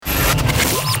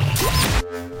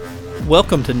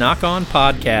Welcome to Knock On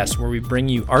Podcast, where we bring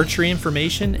you archery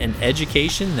information and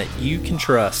education that you can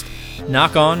trust.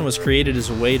 Knock On was created as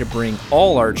a way to bring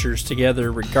all archers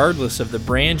together regardless of the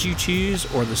brand you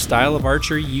choose or the style of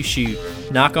archery you shoot.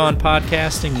 Knock On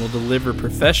Podcasting will deliver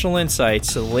professional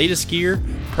insights to the latest gear,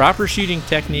 proper shooting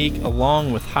technique,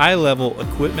 along with high-level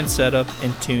equipment setup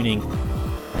and tuning.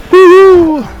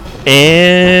 Woo!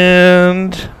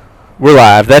 And we're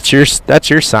live. That's your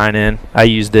sign-in. I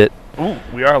used it. Ooh,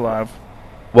 we are live.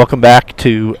 Welcome back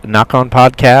to Knock On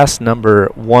Podcast number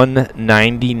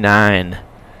 199.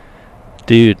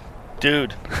 Dude.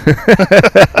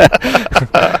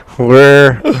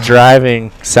 We're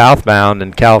driving southbound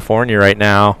in California right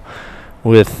now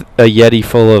with a Yeti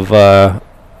full of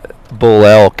bull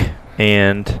elk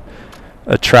and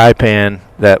a Trypan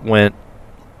that went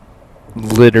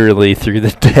literally through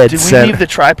the dead center. Did we leave the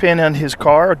Trypan on his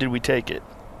car, or did we take it?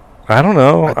 I don't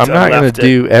know. I'm not going to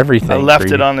do everything. I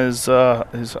left it on his. I'll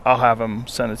have him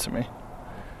send it to me.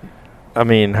 I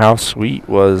mean, how sweet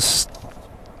was?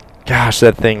 Gosh,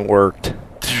 that thing worked.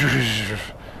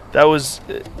 That was.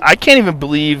 I can't even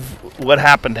believe what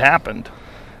happened.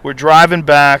 We're driving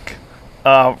back,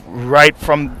 right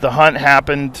from the hunt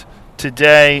happened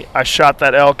today. I shot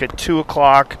that elk at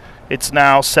 2:00. It's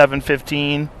now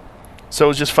 7:15, so it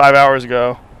was just 5 hours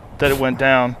ago that it went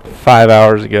down. 5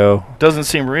 hours ago. Doesn't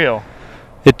seem real.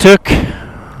 It took,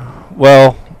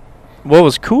 well, what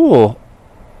was cool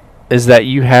is that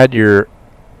you had your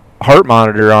heart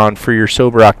monitor on for your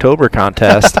Sober October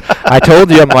contest. I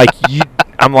told you, I'm like,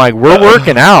 we're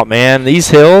working out, man. These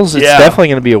hills, it's definitely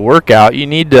going to be a workout. You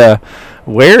need to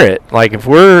wear it. Like if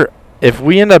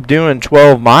we end up doing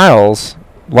 12 miles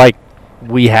like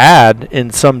we had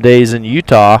in some days in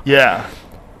Utah. Yeah.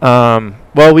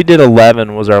 Well, we did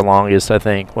 11 was our longest, I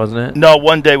think, wasn't it? No,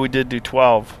 one day we did do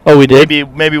 12. Oh, we did?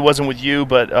 Maybe it wasn't with you,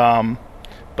 but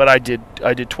I did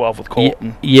 12 with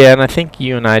Colton. Yeah, and I think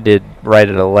you and I did right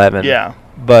at 11. Yeah.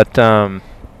 But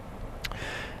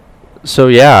so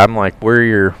yeah, I'm like, wear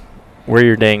your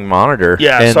dang monitor.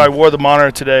 Yeah, and so I wore the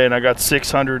monitor today and I got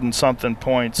 600 and something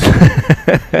points.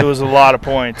 It was a lot of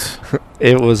points.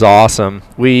 It was awesome.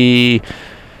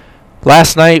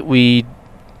 Last night we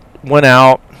went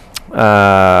out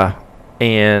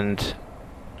and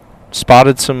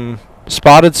spotted some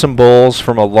bulls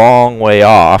from a long way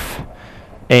off,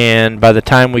 and by the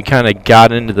time we kind of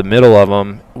got into the middle of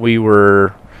them, we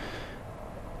were,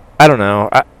 I don't know,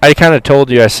 I kind of told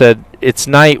you, I said, it's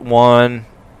night one,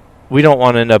 we don't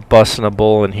want to end up busting a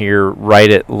bull in here right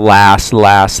at last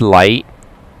light.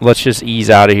 Let's just ease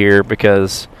out of here,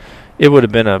 because it would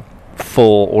have been a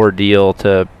full ordeal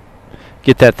to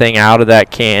get that thing out of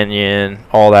that canyon,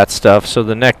 all that stuff. So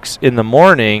in the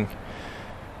morning,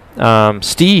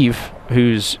 Steve,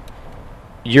 who's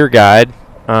your guide,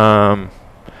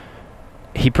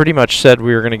 he pretty much said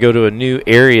we were going to go to a new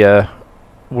area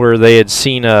where they had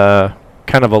seen a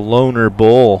kind of a loner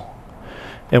bull,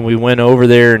 and we went over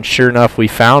there, and sure enough, we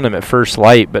found him at first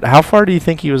light. But how far do you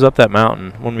think he was up that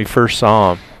mountain when we first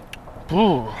saw him?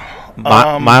 Ooh,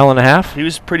 mile and a half? He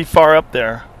was pretty far up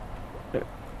there.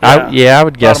 I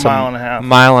would guess about a mile and a half.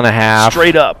 Mile and a half.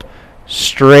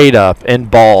 Straight up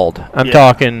and bald. I'm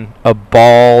talking a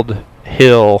bald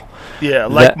hill. Yeah,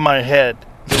 like my head.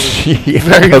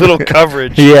 Very little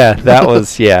coverage. Yeah, that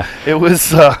was, yeah. It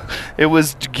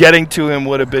was getting to him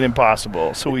would have been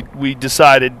impossible. So we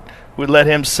decided we'd let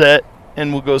him set,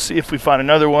 and we'll go see if we find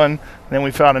another one. And then we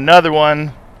found another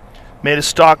one, made a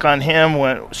stalk on him,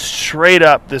 went straight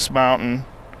up this mountain.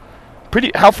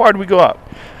 How far did we go up?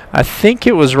 I think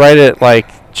it was right at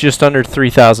like just under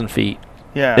 3,000 feet.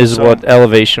 Yeah, is what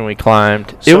elevation we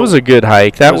climbed. It was a good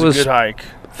hike. That was a good hike.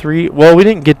 Well, we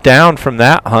didn't get down from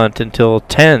that hunt until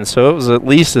 10, so it was at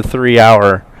least a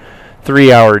 3-hour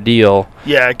deal.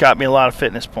 Yeah, it got me a lot of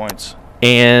fitness points.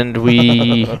 And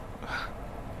we,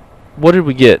 what did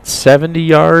we get? 70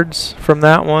 yards from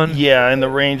that one? Yeah, in the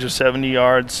range of 70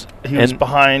 yards. He was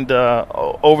behind,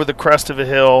 over the crest of a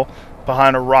hill,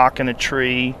 behind a rock and a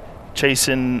tree,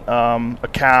 chasing a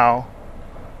cow,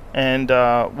 and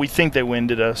we think they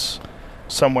winded us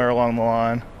somewhere along the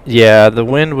line. Yeah, the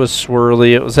wind was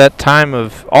swirly. It was that time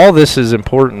of, all this is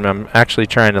important. I'm actually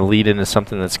trying to lead into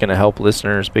something that's going to help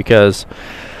listeners, because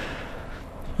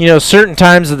certain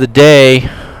times of the day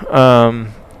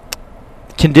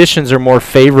conditions are more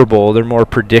favorable, they're more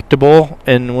predictable,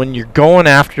 and when you're going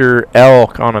after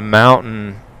elk on a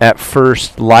mountain at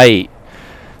first light,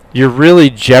 you're really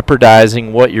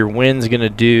jeopardizing what your wind's going to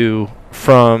do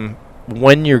from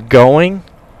when you're going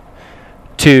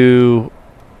to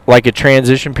like a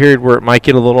transition period where it might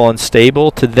get a little unstable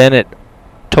to then it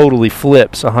totally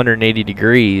flips 180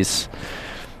 degrees.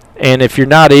 And if you're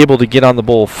not able to get on the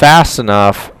bull fast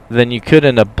enough, then you could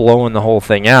end up blowing the whole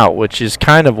thing out, which is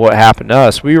kind of what happened to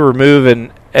us. We were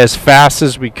moving as fast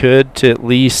as we could to at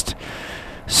least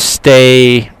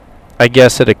stay, I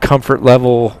guess, at a comfort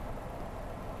level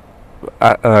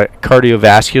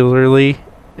cardiovascularly,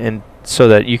 and so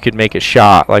that you could make a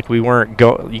shot. Like, we weren't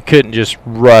you couldn't just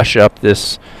rush up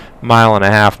this 1.5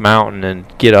 mile mountain and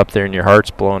get up there and your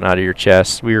heart's blowing out of your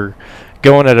chest. We were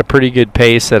going at a pretty good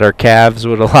pace that our calves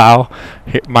would allow.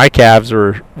 My calves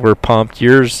were pumped.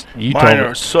 Yours, mine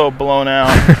are so blown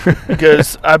out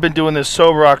because I've been doing this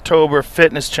Sober October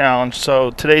fitness challenge.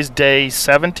 So today's day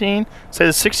 17. Say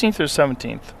the 16th or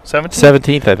 17th?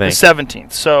 17th, I think. The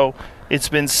 17th. So it's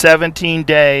been 17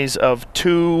 days of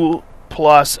 2+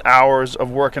 hours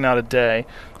of working out a day.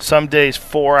 Some days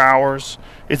 4 hours.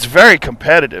 It's very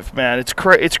competitive, man. It's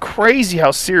crazy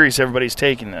how serious everybody's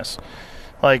taking this.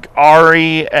 Like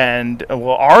Ari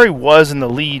Ari was in the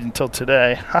lead until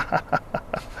today.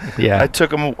 Yeah. I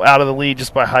took him out of the lead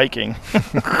just by hiking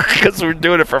because we were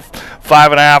doing it for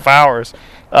 5.5 hours.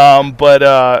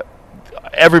 But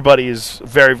everybody is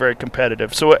very, very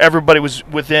competitive. So everybody was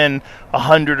within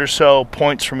 100 or so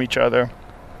points from each other.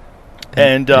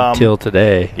 And until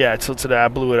today. Yeah, until today. I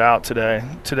blew it out today.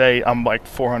 Today I'm like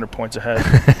 400 points ahead.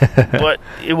 But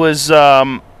it was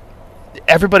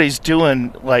everybody's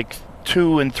doing like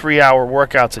 2 and 3 hour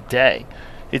workouts a day.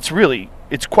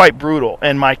 It's quite brutal,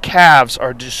 and my calves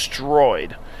are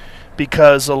destroyed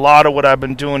because a lot of what I've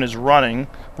been doing is running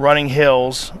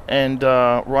hills and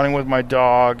running with my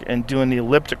dog and doing the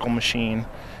elliptical machine,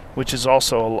 which is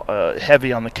also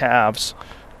heavy on the calves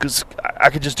because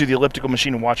I could just do the elliptical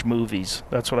machine and watch movies.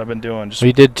 That's what I've been doing.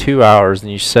 We did 2 hours,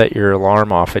 and you set your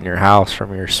alarm off in your house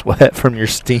from your sweat, from your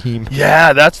steam.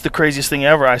 Yeah, that's the craziest thing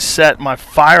ever. I set my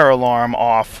fire alarm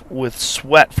off with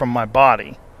sweat from my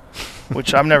body,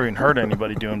 which I've never even heard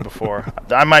anybody doing before.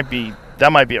 That might be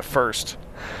a first.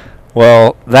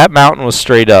 Well, that mountain was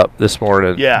straight up this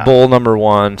morning. Yeah. Bull number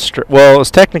 1. Well, it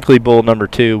was technically bull number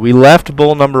 2. We left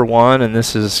bull number 1, and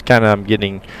this is kind of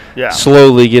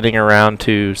slowly getting around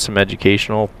to some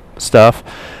educational stuff.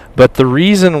 But the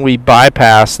reason we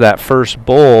bypassed that first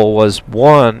bull was,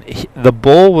 one, the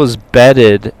bull was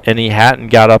bedded, and he hadn't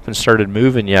got up and started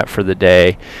moving yet for the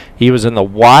day. He was in the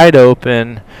wide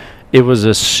open. It was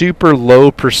a super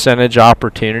low percentage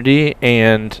opportunity,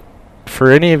 and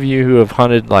for any of you who have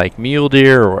hunted like mule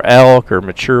deer or elk or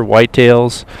mature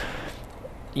whitetails,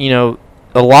 a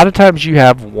lot of times you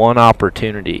have one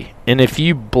opportunity, and if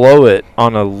you blow it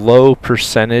on a low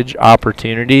percentage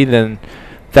opportunity, then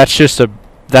that's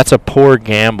a poor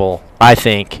gamble, I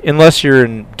think. Unless you're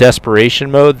in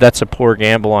desperation mode, that's a poor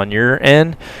gamble on your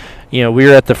end. We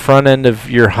were at the front end of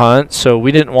your hunt, so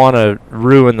we didn't want to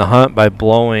ruin the hunt by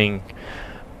blowing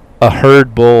a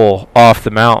herd bull off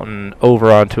the mountain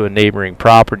over onto a neighboring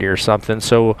property or something.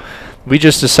 So we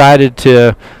just decided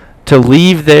to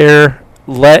leave there,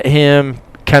 let him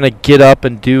kind of get up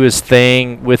and do his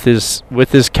thing with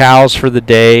his cows for the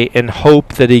day, and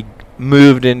hope that he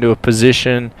moved into a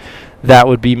position that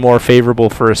would be more favorable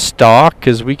for a stalk,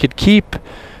 because we could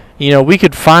we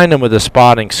could find them with a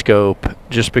spotting scope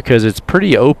just because it's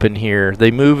pretty open here. They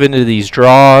move into these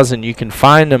draws, and you can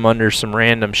find them under some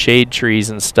random shade trees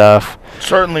and stuff.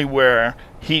 Certainly where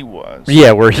he was.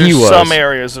 Yeah, where he was. Some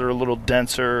areas that are a little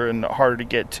denser and harder to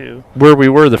get to. Where we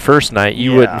were the first night,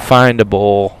 you wouldn't find a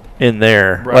bull in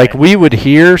there. Right. Like, we would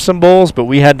hear some bulls, but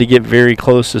we had to get very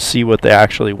close to see what they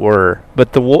actually were.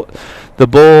 But the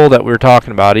bull that we were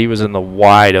talking about, he was in the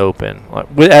wide open.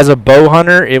 As a bow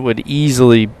hunter, it would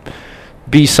easily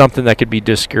be something that could be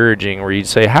discouraging, where you'd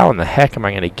say, how in the heck am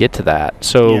I going to get to that?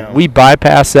 So we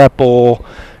bypassed that bull,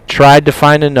 tried to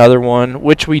find another one,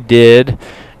 which we did,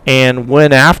 and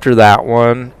went after that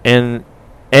one, and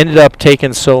ended up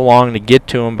taking so long to get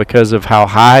to him because of how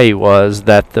high he was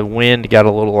that the wind got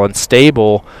a little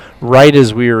unstable right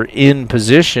as we were in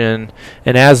position.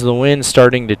 And as the wind's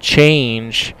starting to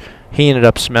change, he ended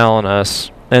up smelling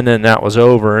us, and then that was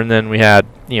over. And then we had,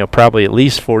 probably at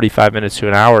least 45 minutes to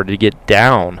an hour to get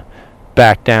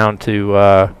back down to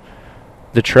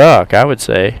the truck, I would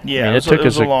say. Yeah, it took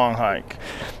us a long hike.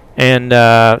 And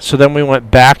so then we went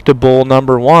back to bull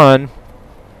number 1,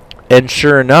 and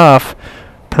sure enough,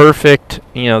 perfect.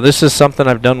 This is something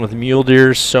I've done with mule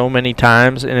deer so many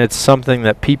times, and it's something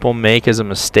that people make as a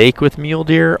mistake with mule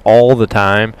deer all the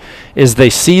time, is they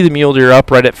see the mule deer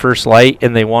up right at first light,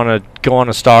 and they want to go on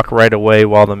a stalk right away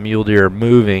while the mule deer are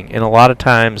moving. And a lot of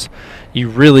times you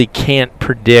really can't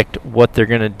predict what they're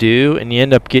going to do, and you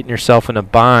end up getting yourself in a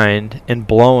bind and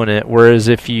blowing it. Whereas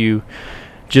if you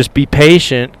just be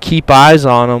patient, keep eyes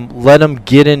on them, let them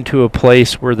get into a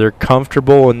place where they're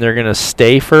comfortable and they're going to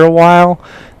stay for a while.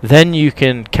 Then you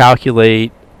can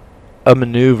calculate a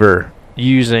maneuver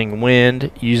using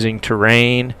wind, using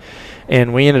terrain.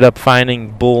 And we ended up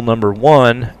finding bull number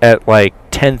 1 at like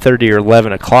 10:30 or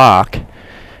 11 o'clock.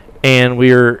 And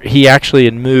he actually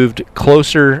had moved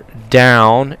closer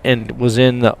down and was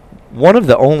in one of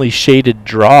the only shaded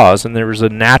draws, and there was a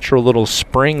natural little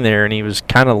spring there, and he was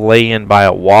kind of laying by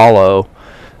a wallow.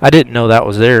 I didn't know that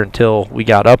was there until we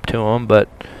got up to him, but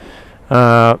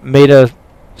made a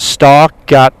stalk,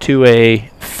 got to a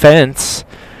fence,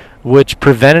 which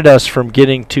prevented us from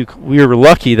getting to. We were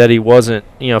lucky that he wasn't,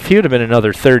 if he would have been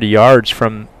another 30 yards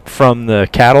from the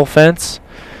cattle fence,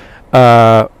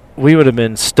 we would have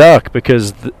been stuck,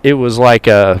 because it was like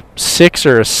a 6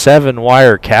 or a 7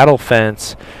 wire cattle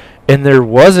fence, and there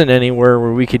wasn't anywhere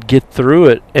where we could get through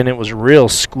it, and it was real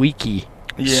squeaky.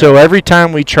 Yeah. So every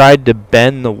time we tried to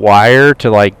bend the wire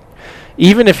to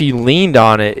even if you leaned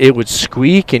on it, it would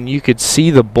squeak, and you could see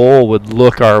the bull would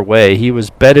look our way. He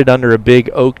was bedded under a big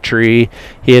oak tree.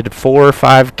 He had 4 or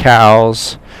 5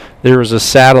 cows. There was a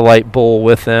satellite bull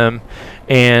with him,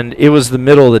 and it was the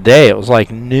middle of the day. It was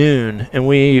like noon, and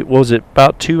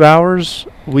about 2 hours?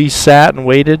 We sat and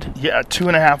waited. Yeah,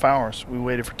 2.5 hours. We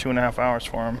waited for 2.5 hours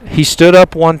for him. He stood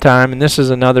up one time, and this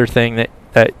is another thing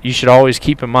that you should always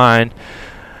keep in mind.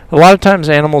 A lot of times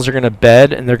animals are going to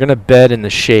bed, and they're going to bed in the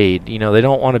shade. They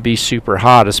don't want to be super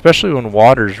hot, especially when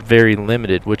water's very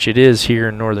limited, which it is here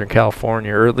in Northern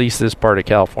California, or at least this part of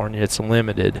California. It's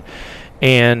limited.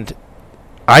 And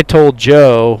I told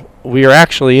Joe we are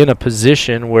actually in a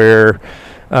position where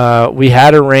we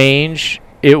had a range.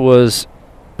 It was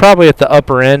probably at the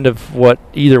upper end of what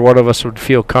either one of us would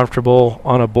feel comfortable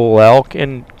on a bull elk.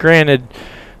 And granted,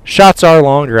 shots are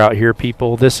longer out here,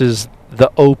 people. This is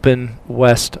the open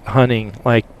west hunting.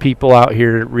 Like, people out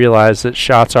here realize that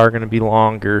shots are going to be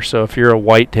longer. So if you're a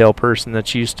whitetail person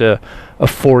that's used to a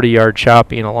 40-yard shot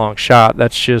being a long shot,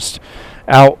 that's just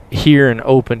out here in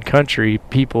open country.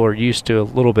 People are used to a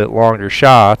little bit longer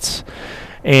shots.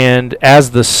 And as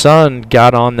the sun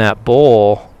got on that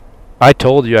bull, I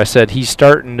told you, I said, he's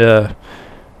starting to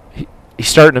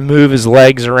move his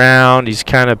legs around. He's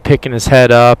kind of picking his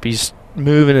head up. He's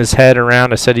moving his head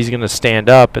around. I said he's going to stand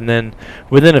up, and then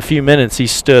within a few minutes he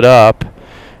stood up.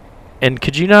 And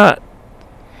could you not?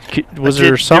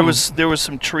 There was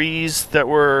some trees that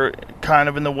were kind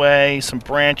of in the way, some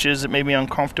branches that made me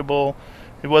uncomfortable.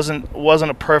 It wasn't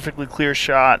a perfectly clear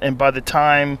shot, and by the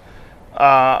time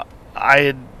I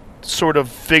had sort of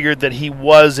figured that he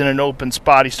was in an open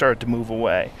spot, he started to move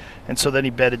away, and so then he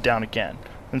bedded down again.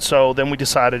 And so then we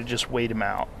decided to just wait him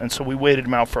out, and so we waited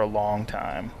him out for a long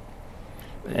time.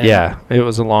 And yeah, it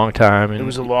was a long time. It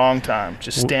was a long time,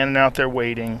 just standing out there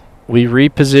waiting. We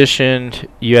repositioned.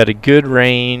 You had a good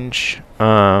range.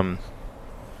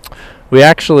 We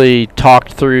actually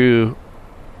talked through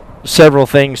several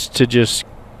things to just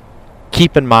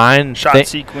keep in mind. Shot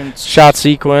sequence.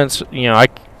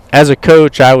 As a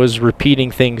coach, I was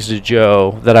repeating things to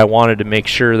Joe that I wanted to make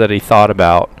sure that he thought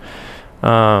about.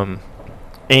 And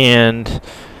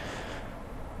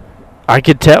I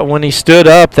could tell when he stood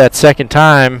up that second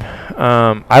time,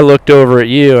 I looked over at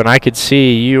you, and I could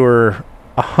see you were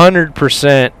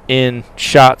 100% in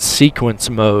shot sequence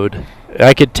mode.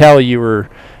 I could tell you were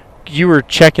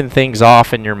checking things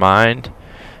off in your mind.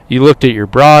 You looked at your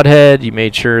broadhead. You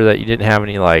made sure that you didn't have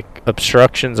any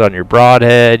obstructions on your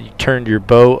broadhead. You turned your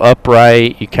bow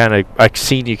upright. I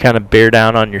seen you kind of bear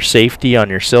down on your safety on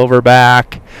your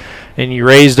silverback, and you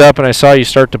raised up, and I saw you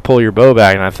start to pull your bow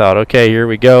back, and I thought, okay, here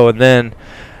we go. And then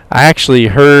I actually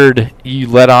heard you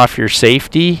let off your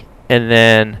safety, and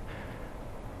then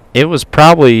it was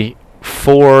probably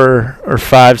 4 or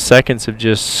 5 seconds of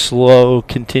just slow,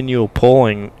 continual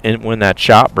pulling, and when that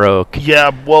shot broke.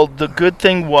 Yeah, well, the good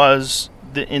thing was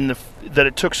that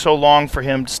it took so long for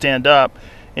him to stand up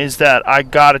is that I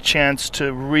got a chance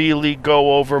to really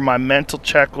go over my mental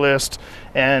checklist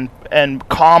and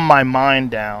calm my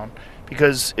mind down,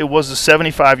 because it was a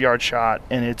 75-yard shot,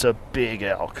 and it's a big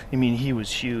elk. I mean, he was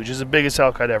huge. It's the biggest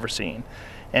elk I'd ever seen,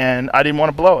 and I didn't want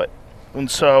to blow it. And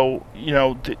so,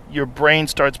 your brain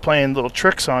starts playing little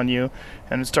tricks on you,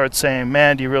 and it starts saying,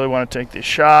 man, do you really want to take this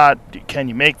shot? Can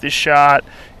you make this shot?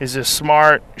 Is this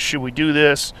smart? Should we do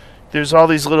this? There's all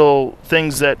these little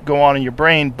things that go on in your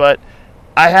brain, but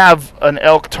I have an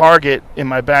elk target in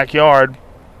my backyard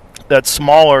that's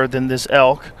smaller than this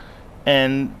elk,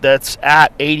 and that's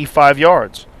at 85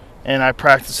 yards. And I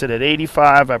practice it at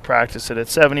 85, I practice it at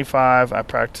 75, I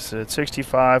practice it at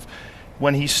 65.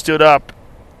 When he stood up,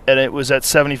 and it was at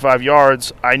 75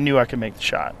 yards, I knew I could make the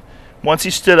shot. Once he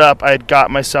stood up, I had got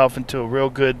myself into a real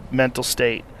good mental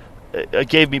state. It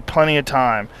gave me plenty of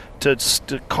time to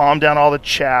calm down all the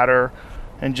chatter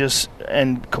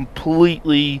and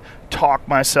completely talk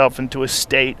myself into a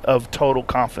state of total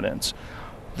confidence.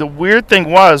 The weird thing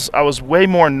was, I was way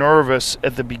more nervous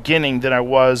at the beginning than I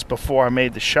was before I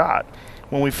made the shot.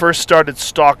 When we first started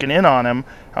stalking in on him,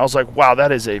 I was like, wow,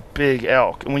 that is a big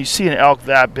elk. And when you see an elk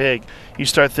that big, you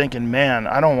start thinking, man,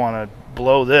 I don't want to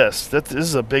blow this. This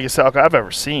is the biggest elk I've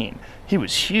ever seen. He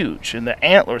was huge, and the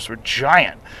antlers were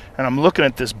giant. And I'm looking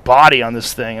at this body on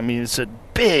this thing. I mean, it's a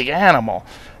big animal.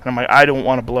 And I'm like, I don't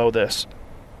want to blow this.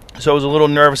 So I was a little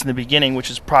nervous in the beginning, which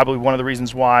is probably one of the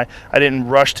reasons why I didn't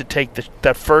rush to take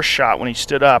that first shot when he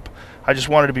stood up. I just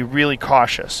wanted to be really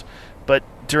cautious. But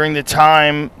during the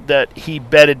time that he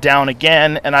bedded down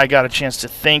again and I got a chance to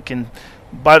think, and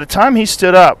by the time he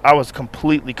stood up, I was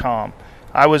completely calm.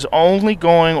 I was only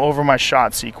going over my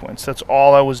shot sequence. That's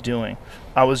all I was doing.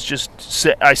 I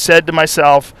said to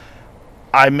myself,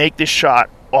 I make this shot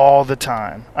all the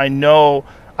time. I know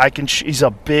I can. He's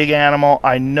a big animal.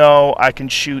 I know I can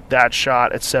shoot that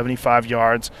shot at 75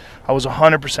 yards. I was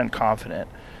 100% confident.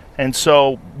 And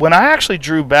so when I actually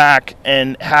drew back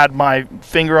and had my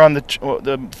finger on the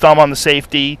thumb on the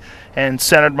safety and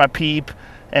centered my peep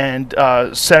and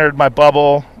centered my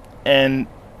bubble and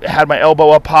had my elbow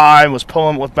up high and was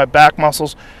pulling with my back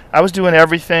muscles, I was doing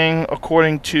everything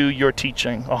according to your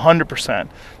teaching, 100%.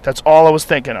 That's all I was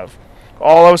thinking of.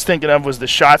 All I was thinking of was the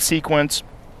shot sequence.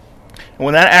 And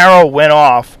when that arrow went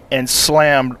off and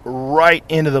slammed right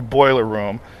into the boiler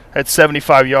room at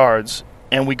 75 yards,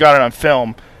 and we got it on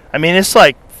film, I mean, it's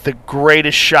like the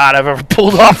greatest shot I've ever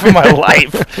pulled off in my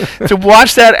life. To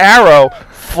watch that arrow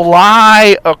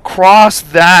fly across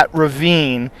that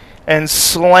ravine and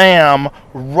slam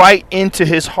right into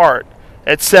his heart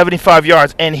at 75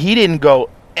 yards, and he didn't go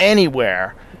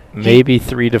anywhere. Maybe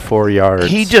 3 to 4 yards.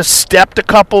 He just stepped a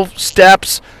couple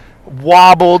steps,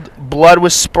 wobbled, blood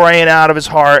was spraying out of his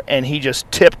heart, and he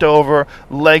just tipped over,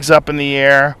 legs up in the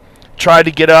air, tried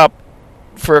to get up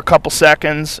for a couple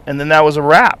seconds, and then that was a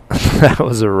wrap. That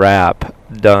was a wrap.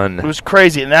 Done. It was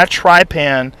crazy, and that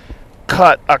trypan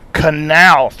cut a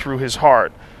canal through his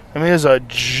heart. I mean, it was a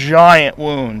giant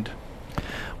wound.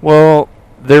 Well,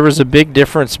 there was a big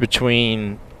difference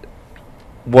between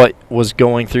what was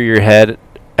going through your head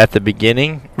at the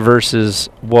beginning versus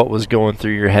what was going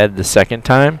through your head the second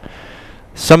time.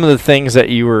 Some of the things that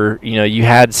you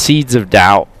had seeds of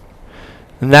doubt.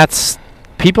 And that's,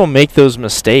 people make those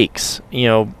mistakes.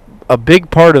 A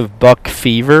big part of buck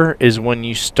fever is when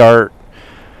you start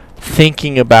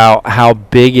thinking about how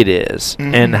big it is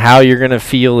and how you're going to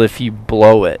feel if you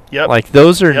blow it. Yep. Like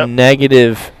those are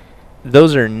negative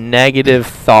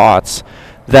thoughts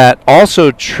that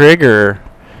also trigger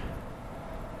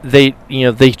they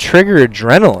trigger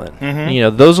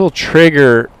adrenaline. Those will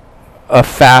trigger a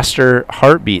faster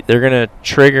heartbeat. They're going to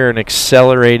trigger an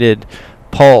accelerated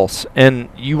pulse, and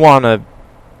you want to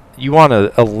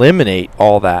eliminate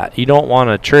all that. You don't want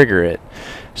to trigger it.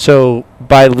 So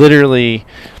by literally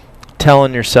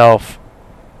telling yourself,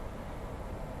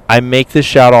 I make this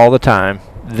shot all the time.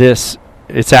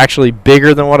 It's actually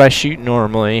bigger than what I shoot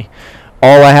normally.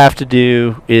 All I have to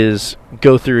do is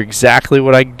go through exactly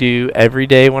what I do every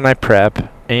day when I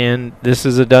prep, and this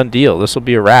is a done deal. This will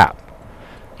be a wrap.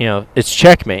 It's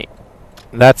checkmate.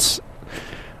 That's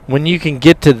when you can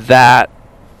get to that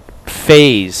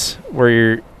phase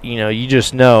where you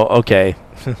just know, okay,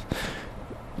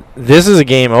 this is a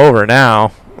game over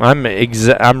now.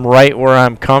 I'm right where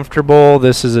I'm comfortable.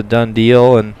 This is a done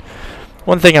deal. And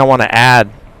one thing I want to add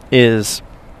is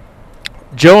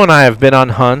Joe and I have been on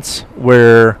hunts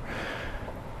where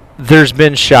there's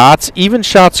been shots, even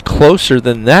shots closer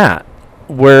than that,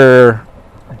 where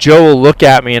Joe will look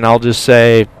at me and I'll just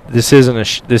say, this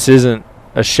isn't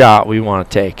a shot we want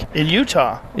to take. In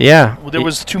Utah. Yeah. There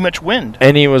was too much wind.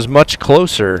 And he was much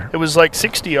closer. It was like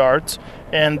 60 yards,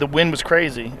 and the wind was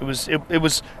crazy. It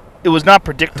was not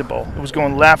predictable. It was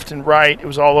going left and right. It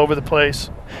was all over the place.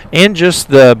 And just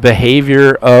the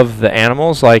behavior of the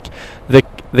animals, like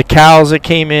the cows that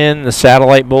came in, the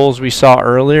satellite bulls we saw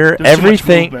earlier,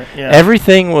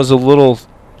 everything was a little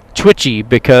twitchy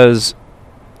because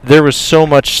there was so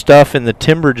much stuff in the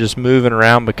timber just moving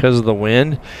around because of the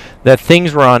wind that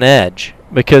things were on edge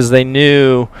because they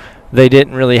knew they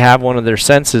didn't really have one of their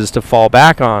senses to fall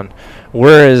back on.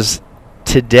 Whereas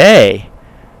today,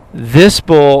 this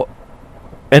bull,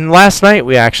 and last night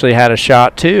we actually had a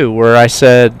shot too where I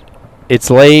said,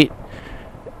 it's late,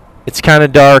 it's kind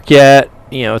of dark yet,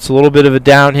 it's a little bit of a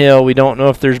downhill, we don't know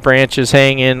if there's branches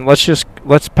hanging,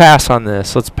 let's pass on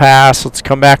this, let's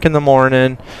come back in the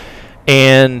morning.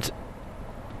 And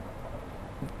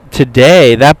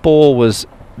today, that bull was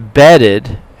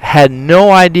bedded, had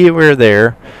no idea we were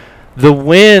there. The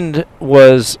wind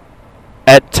was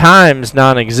at times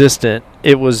non-existent.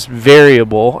 It was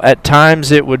variable. At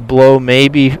times it would blow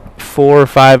maybe 4 or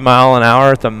 5 mile an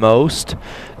hour at the most.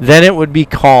 Then it would be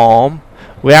calm.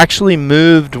 We actually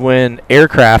moved when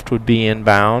aircraft would be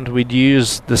inbound. We'd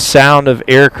use the sound of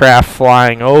aircraft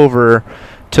flying over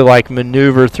to like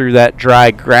maneuver through that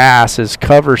dry grass as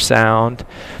cover sound.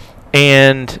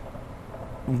 And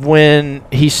when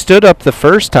he stood up the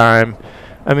first time,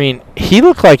 I mean, he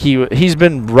looked like he's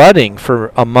been rutting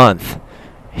for a month.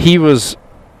 He was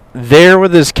there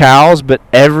with his cows, but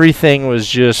everything was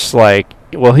just like,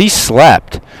 well, he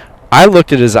slept. I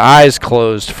looked at his eyes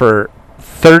closed for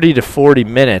 30 to 40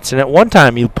 minutes, and at one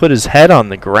time he put his head on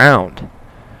the ground.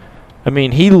 I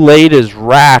mean, he laid his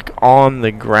rack on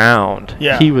the ground.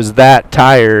 Yeah. He was that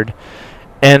tired.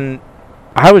 And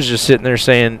I was just sitting there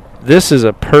saying, this is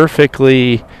a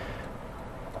perfectly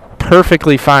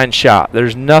fine shot.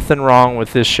 There's nothing wrong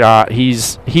with this shot.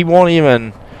 He won't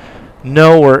even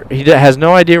know he has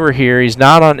no idea we're here. He's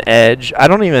not on edge. I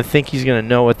don't even think he's going to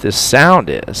know what this sound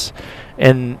is.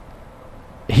 And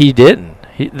he didn't.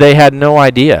 They had no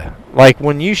idea. Like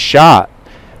when you shot,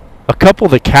 a couple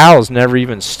of the cows never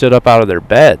even stood up out of their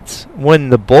beds. When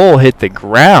the bull hit the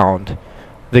ground,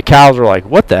 the cows were like,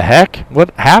 what the heck?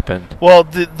 What happened? Well,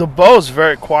 the bow's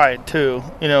very quiet, too.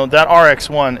 You know, that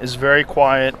RX-1 is very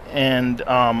quiet, and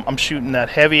I'm shooting that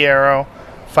heavy arrow,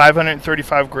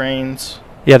 535 grains.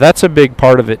 Yeah, that's a big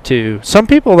part of it, too. Some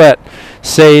people that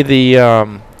say the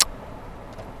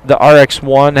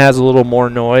RX-1 has a little more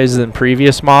noise than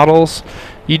previous models,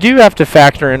 you do have to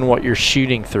factor in what you're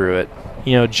shooting through it.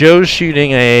 You know, Joe's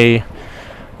shooting a,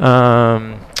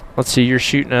 let's see, you're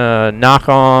shooting a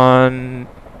knock-on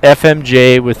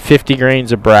FMJ with 50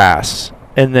 grains of brass,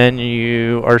 and then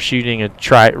you are shooting a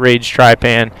Rage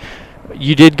Trypan.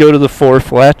 You did go to the 4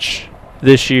 Fletch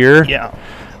this year. Yeah,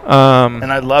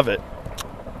 and I love it.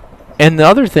 And the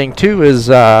other thing, too, is,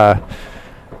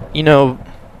 you know,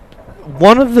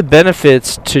 one of the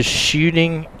benefits to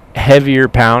shooting heavier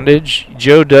poundage,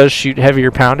 Joe does shoot heavier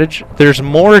poundage, there's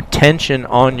more tension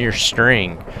on your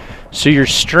string. So your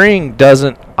string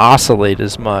doesn't oscillate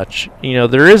as much. You know,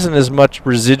 there isn't as much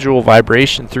residual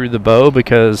vibration through the bow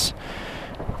because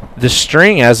the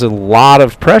string has a lot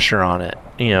of pressure on it.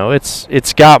 You know,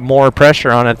 it's got more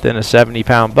pressure on it than a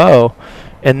 70-pound bow.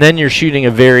 And then you're shooting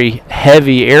a very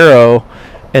heavy arrow,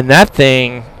 and that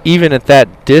thing, even at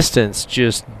that distance,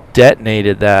 just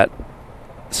detonated that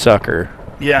sucker.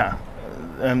 Yeah,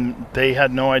 and they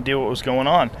had no idea what was going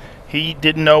on. He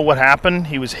didn't know what happened.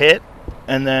 He was hit,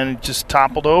 and then just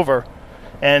toppled over.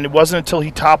 And it wasn't until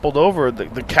he toppled over,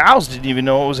 the cows didn't even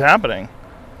know what was happening.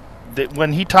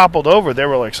 When he toppled over, they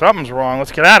were like, something's wrong,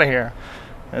 let's get out of here.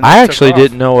 And I actually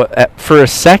didn't know. For a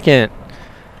second,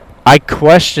 I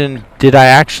questioned, did I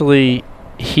actually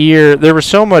hear? There was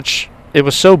so much, it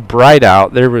was so bright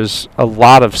out, there was a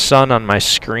lot of sun on my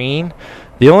screen.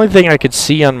 The only thing I could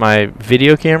see on my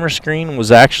video camera screen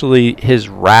was actually his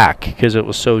rack because it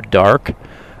was so dark.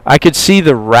 I could see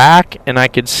the rack, and I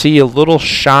could see a little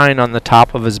shine on the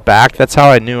top of his back. That's how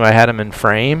I knew I had him in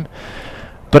frame.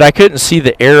 But I couldn't see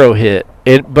the arrow hit.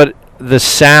 But the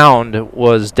sound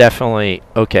was definitely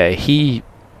okay. He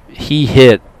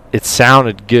hit. It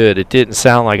sounded good. It didn't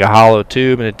sound like a hollow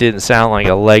tube, and it didn't sound like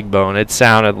a leg bone. It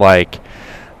sounded like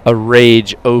a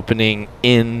Rage opening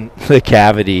in the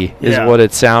cavity is what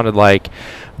it sounded like.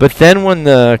 But then when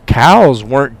the cows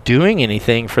weren't doing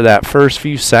anything for that first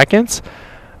few seconds,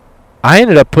 I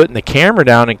ended up putting the camera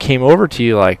down and came over to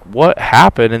you like, what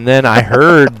happened? And then I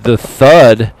heard the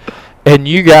thud, and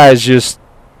you guys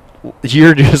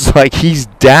you're just like, he's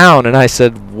down. And I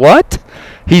said, what?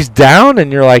 He's down?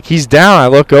 And you're like, he's down. I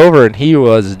look over, and he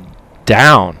was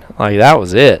down. Like, that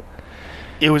was it.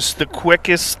 It was the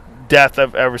quickest death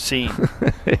I've ever seen.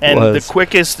 And the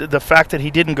quickest, the fact that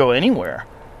he didn't go anywhere.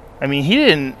 I mean, he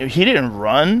didn't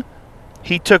run.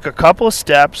 He took a couple of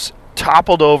steps,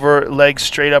 toppled over, legs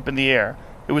straight up in the air.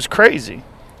 It was crazy.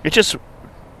 It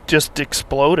just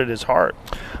exploded his heart.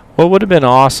 What would have been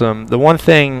awesome, the one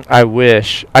thing I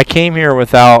wish, I came here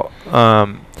without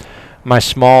my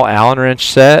small Allen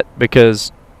wrench set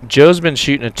because Joe's been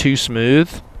shooting a 2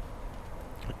 smooth,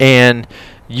 and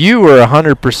you were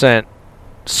 100%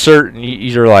 certain.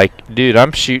 You're like, dude,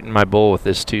 I'm shooting my bull with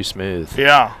this 2 smooth.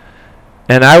 Yeah.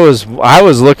 And I was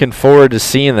looking forward to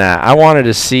seeing that. I wanted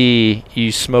to see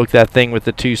you smoke that thing with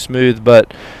the 2 smooth,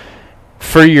 but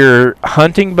for your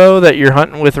hunting bow that you're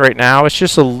hunting with right now, it's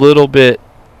just a little bit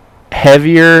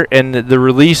heavier, and the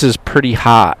release is pretty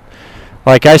hot.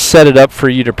 Like, I set it up for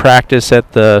you to practice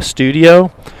at the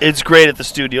studio. It's great at the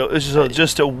studio. It's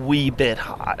just a wee bit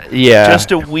hot. Yeah.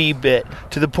 Just a wee bit,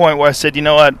 to the point where I said, you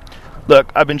know what?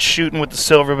 Look, I've been shooting with the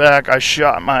silverback. I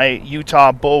shot my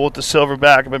Utah bull with the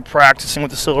silverback. I've been practicing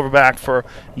with the silverback for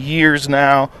years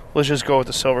now. Let's just go with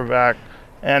the silverback.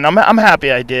 And I'm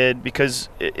happy I did, because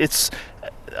it's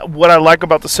what I like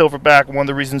about the silverback. One of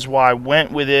the reasons why I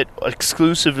went with it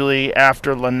exclusively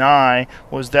after Lanai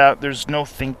was that there's no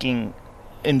thinking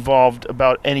involved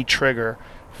about any trigger.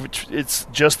 It's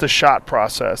just the shot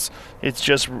process. It's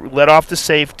just let off the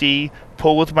safety,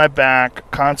 pull with my back,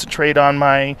 concentrate on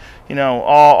my,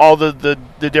 all the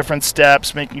different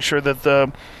steps, making sure that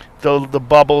the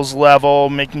bubble's level,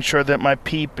 making sure that my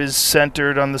peep is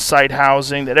centered on the sight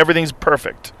housing, that everything's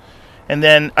perfect. And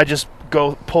then I just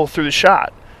go pull through the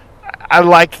shot. I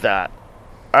like that.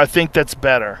 I think that's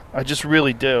better. I just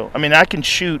really do. I mean, I can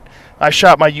shoot. I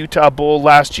shot my Utah bull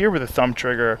last year with a thumb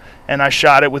trigger, and I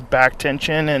shot it with back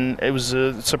tension, and it was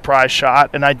a surprise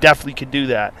shot, and I definitely could do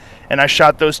that. And I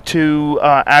shot those two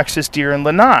axis deer in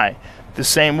Lanai the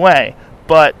same way.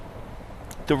 But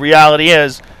the reality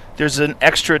is, there's an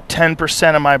extra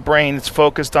 10% of my brain that's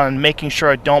focused on making sure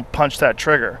I don't punch that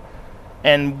trigger.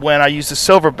 And when I use the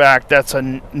silverback, that's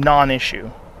a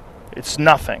non-issue. It's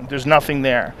nothing. There's nothing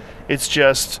there. It's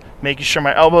just making sure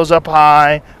my elbow's up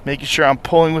high, making sure I'm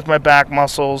pulling with my back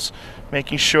muscles,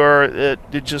 making sure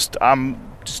that I'm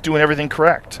just doing everything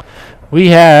correct. We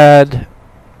had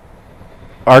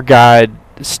our guide,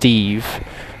 Steve.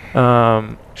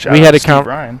 Shout we out had to a Steve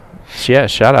Ryan. Yeah,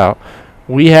 shout out.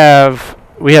 We had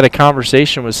a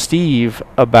conversation with Steve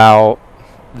about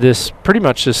pretty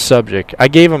much this subject. I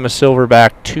gave him a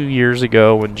silverback 2 years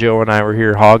ago when Joe and I were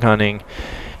here hog hunting,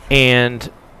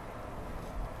 and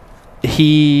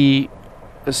he,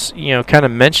 kind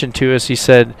of mentioned to us. He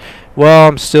said, "Well,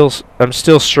 I'm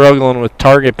still struggling with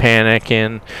target panic,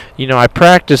 and I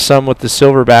practice some with the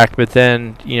silverback, but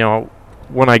then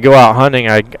when I go out hunting,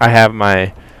 I have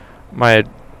my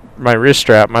wrist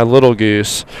strap, my little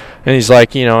goose." And he's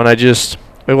like, and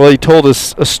he told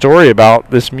us a story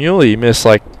about this mule he missed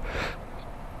like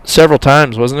several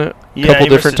times, wasn't it? Yeah, couple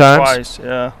different times. Twice,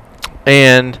 yeah.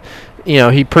 And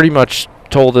he pretty much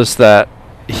told us that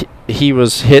he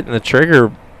was hitting the trigger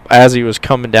as he was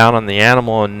coming down on the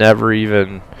animal and never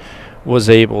even was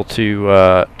able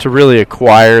to really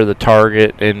acquire the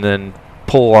target and then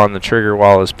pull on the trigger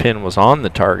while his pin was on the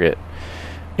target.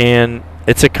 And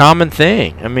it's a common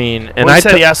thing. I mean, and he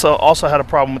said he also had a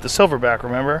problem with the silverback,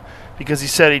 remember? Because he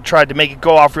said he tried to make it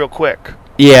go off real quick.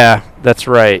 Yeah, that's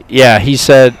right. Yeah, he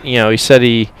said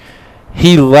he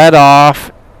let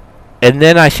off, and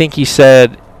then I think he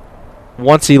said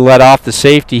once he let off the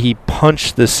safety, he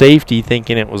punched the safety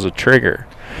thinking it was a trigger.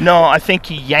 No, I think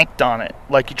he yanked on it.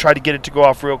 Like, he tried to get it to go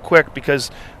off real quick because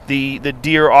the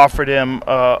deer offered him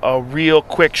a real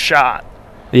quick shot.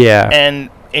 Yeah. And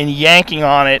in yanking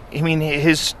on it, I mean,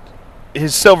 his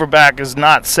silverback is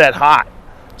not set hot.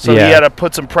 So he had to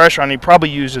put some pressure on it. He probably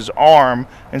used his arm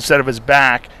instead of his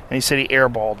back, and he said he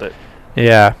airballed it.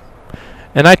 Yeah.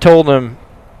 And I told him,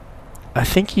 I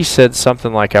think he said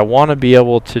something like, I want to be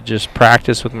able to just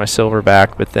practice with my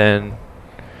silverback, but then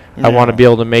I want to be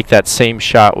able to make that same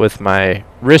shot with my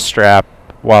wrist strap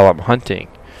while I'm hunting.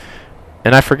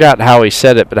 And I forgot how he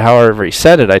said it, but however he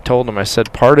said it, I told him, I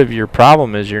said, part of your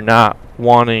problem is you're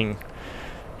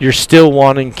still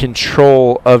wanting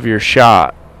control of your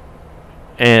shot.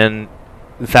 And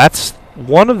that's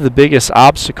one of the biggest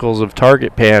obstacles of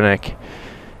target panic,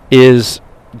 is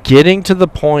getting to the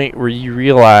point where you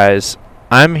realize,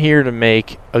 I'm here to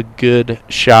make a good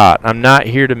shot. I'm not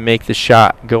here to make the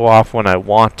shot go off when I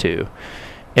want to.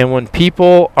 And when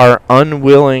people are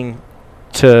unwilling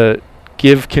to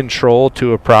give control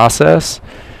to a process,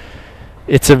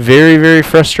 it's a very, very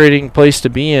frustrating place to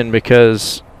be in,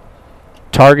 because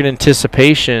target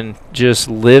anticipation just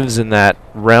lives in that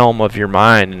realm of your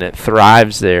mind, and it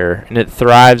thrives there, and it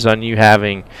thrives on you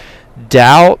having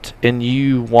doubt and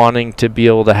you wanting to be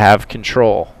able to have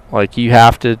control. Like, you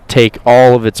have to take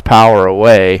all of its power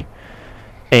away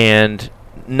and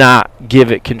not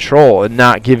give it control, and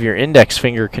not give your index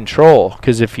finger control,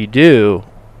 because if you do,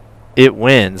 it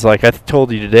wins. Like I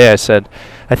told you today, I said,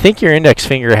 I think your index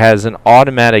finger has an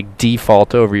automatic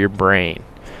default over your brain.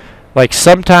 Like,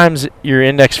 sometimes your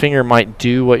index finger might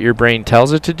do what your brain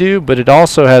tells it to do, but it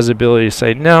also has the ability to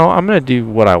say, no, I'm going to do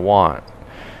what I want.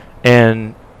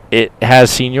 And it has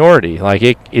seniority. Like,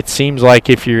 it seems like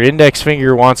if your index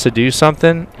finger wants to do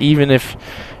something, even if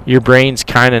your brain's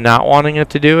kind of not wanting it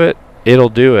to do it, it'll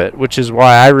do it, which is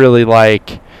why I really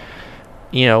like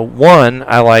one,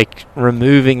 I like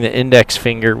removing the index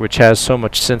finger, which has so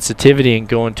much sensitivity, and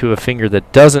going to a finger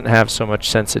that doesn't have so much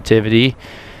sensitivity.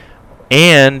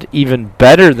 And even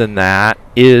better than that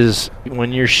is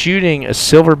when you're shooting a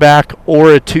silverback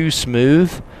or a 2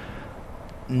 smooth,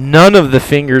 none of the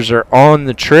fingers are on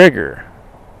the trigger.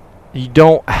 You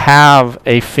don't have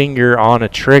a finger on a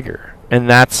trigger. And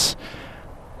that's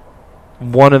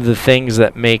one of the things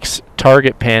that makes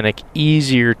target panic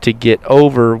easier to get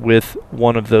over with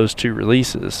one of those 2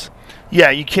 releases. Yeah,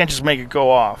 you can't just make it go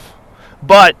off.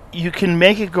 But you can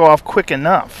make it go off quick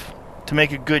enough to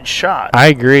make a good shot. I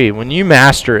agree. When you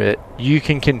master it, you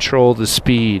can control the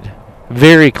speed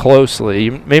very closely.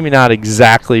 Maybe not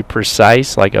exactly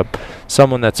precise like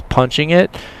someone that's punching it,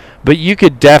 but you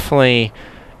could definitely,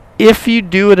 if you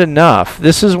do it enough.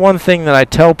 This is one thing that I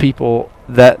tell people,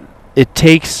 that it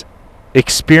takes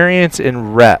experience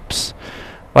and reps.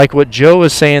 Like what Joe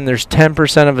was saying, there's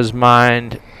 10% of his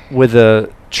mind with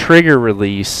a trigger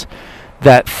release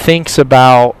that thinks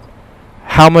about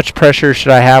how much pressure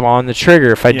should I have on the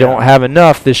trigger. If I don't have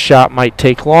enough, this shot might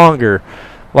take longer.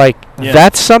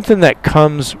 That's something that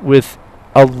comes with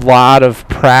a lot of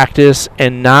practice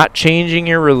and not changing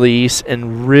your release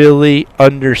and really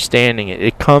understanding it.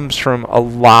 It comes from a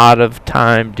lot of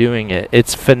time doing it.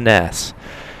 It's finesse.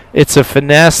 It's a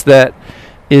finesse that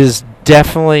is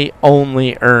definitely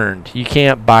only earned. You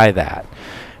can't buy that.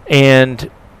 And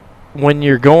when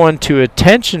you're going to a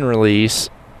tension release,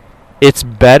 it's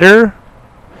better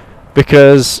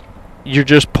because you're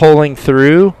just pulling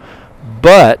through.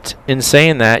 But in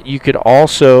saying that, you could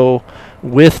also,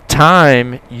 with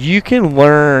time, you can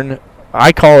learn,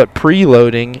 I call it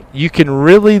preloading. You can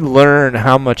really learn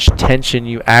how much tension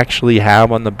you actually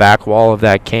have on the back wall of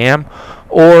that cam,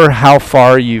 or how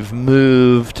far you've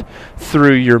moved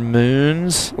through your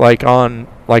moons, like on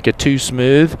like a 2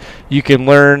 smooth. You can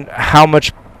learn how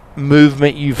much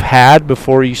movement you've had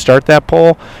before you start that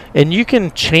pull, and you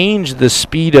can change the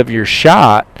speed of your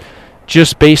shot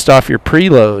just based off your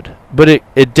preload. But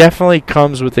it definitely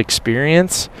comes with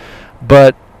experience.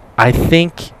 But I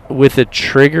think with a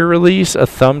trigger release, a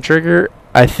thumb trigger,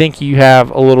 I think you have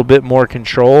a little bit more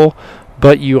control,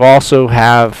 but you also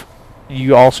have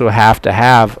to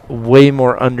have way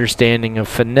more understanding of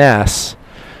finesse.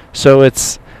 So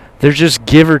there's just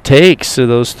give or takes to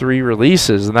those 3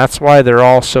 releases, and that's why they're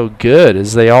all so good,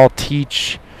 is they all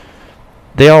teach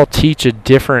a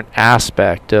different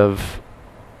aspect of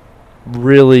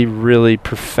really, really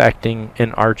perfecting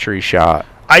an archery shot.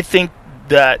 I think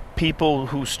that people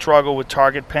who struggle with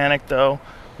target panic, though,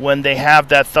 when they have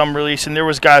that thumb release, and there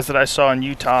was guys that I saw in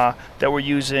Utah that were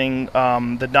using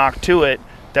the Nock to it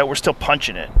that were still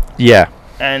punching it. Yeah.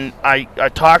 And I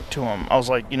talked to them. I was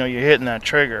like, you're hitting that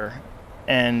trigger.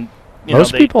 And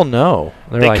most people know.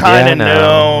 They're they like, kind of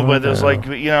know, but it's like,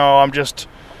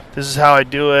 this is how I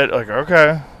do it. Like,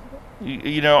 okay.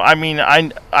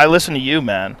 I listen to you,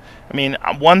 man. I mean,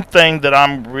 one thing that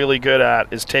I'm really good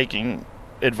at is taking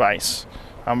advice.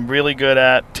 I'm really good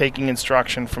at taking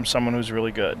instruction from someone who's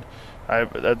really good.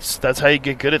 That's how you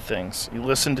get good at things. You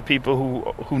listen to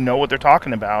people who know what they're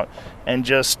talking about, and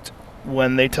just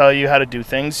when they tell you how to do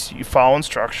things, you follow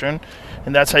instruction,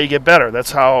 and that's how you get better.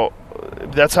 That's how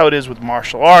it is with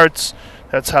martial arts.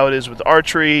 That's how it is with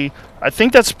archery. I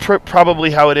think that's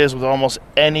probably how it is with almost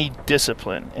any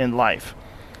discipline in life.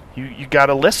 You got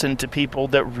to listen to people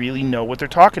that really know what they're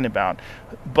talking about.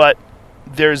 But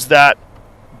there's that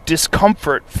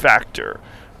discomfort factor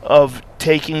of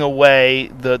taking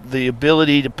away the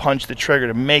ability to punch the trigger,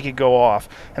 to make it go off.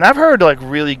 And I've heard like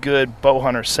really good bow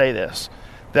hunters say this,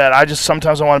 that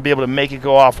sometimes I want to be able to make it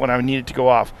go off when I need it to go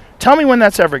off. Tell me when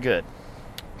that's ever good.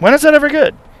 When is that ever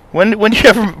good? When do you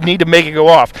ever need to make it go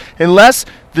off? Unless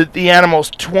the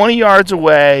animal's 20 yards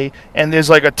away and there's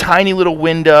like a tiny little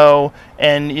window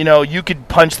and, you could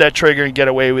punch that trigger and get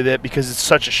away with it because it's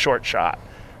such a short shot.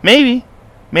 Maybe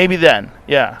then.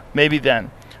 Yeah, maybe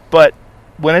then. But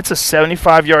when it's a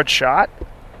 75-yard shot,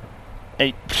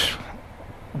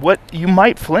 you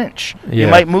might flinch. Yeah.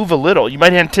 You might move a little. You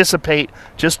might anticipate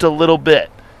just a little bit.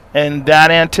 And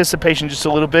that anticipation just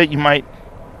a little bit,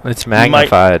 it's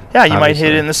magnified. You might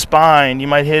hit it in the spine. You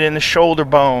might hit it in the shoulder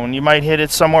bone. You might hit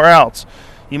it somewhere else.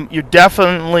 You're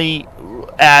definitely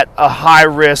at a high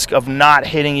risk of not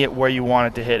hitting it where you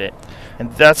want it to hit it,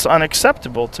 and that's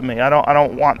unacceptable to me. I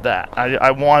don't want that.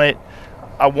 I want it.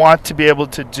 I want to be able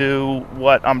to do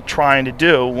what I'm trying to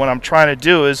do. What I'm trying to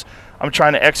do is I'm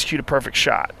trying to execute a perfect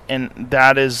shot, and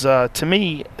that is to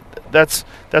me, that's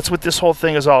what this whole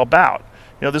thing is all about.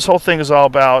 This whole thing is all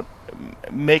about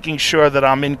making sure that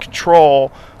I'm in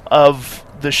control of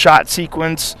the shot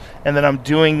sequence, and that I'm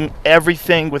doing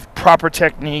everything with proper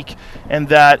technique, and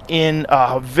that in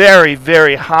a very,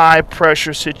 very high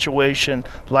pressure situation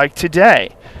like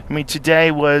today. I mean,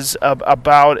 today was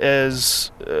about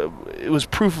as it was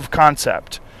proof of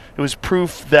concept. It was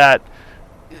proof that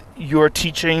your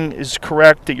teaching is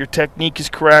correct, that your technique is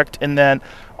correct, and then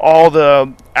all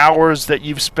the hours that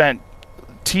you've spent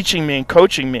teaching me and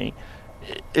coaching me,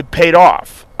 it paid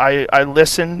off. I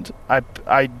listened.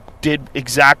 I did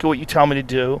exactly what you tell me to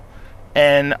do,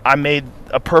 and I made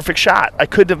a perfect shot. I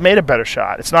couldn't have made a better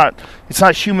shot. It's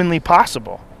not humanly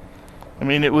possible. I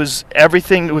mean, it was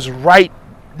everything. It was right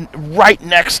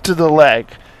next to the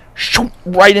leg,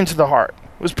 right into the heart.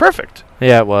 It was perfect.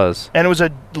 Yeah, it was. And it was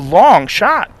a long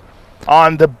shot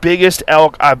on the biggest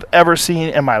elk I've ever seen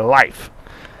in my life.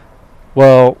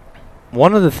 Well,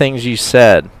 one of the things you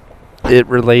said, it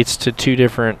relates to two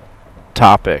different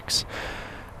topics.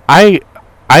 I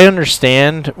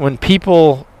understand when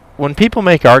people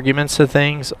make arguments to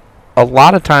things, a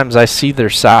lot of times I see their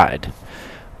side.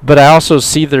 But I also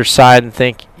see their side and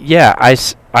think, yeah,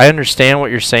 I understand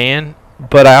what you're saying,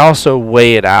 but I also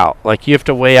weigh it out. Like, you have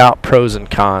to weigh out pros and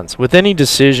cons. With any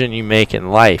decision you make in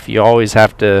life, you always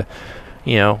have to,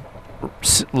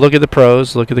 look at the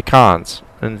pros, look at the cons,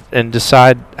 and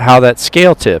decide how that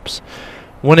scale tips.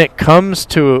 When it comes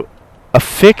to a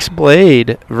fixed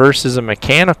blade versus a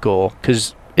mechanical,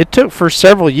 because it took for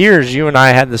several years, you and I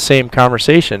had the same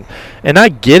conversation, and I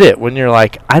get it when you're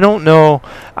like, I don't know,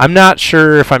 I'm not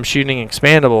sure if I'm shooting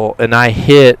expandable, and I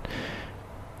hit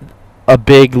a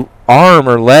big arm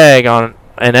or leg on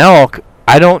an elk,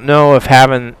 I don't know if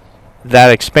having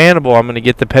that expandable, I'm going to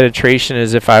get the penetration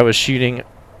as if I was shooting,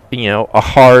 a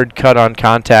hard cut on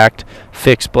contact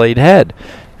fixed blade head.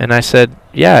 And I said,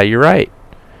 yeah, you're right.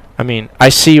 I mean, I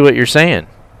see what you're saying.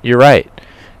 You're right.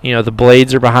 The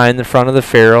blades are behind the front of the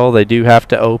ferrule. They do have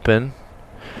to open.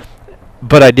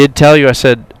 But I did tell you, I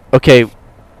said, okay,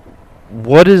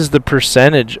 what is the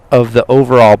percentage of the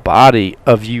overall body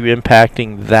of you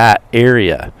impacting that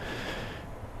area?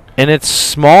 And it's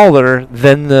smaller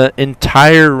than the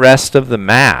entire rest of the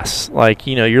mass. Like,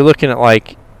 you're looking at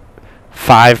like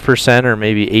 5% or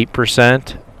maybe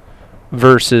 8%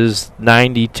 versus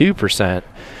 92%.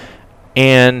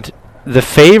 And the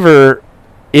favor,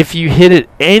 if you hit it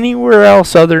anywhere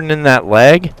else other than in that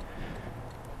leg,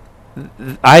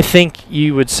 I think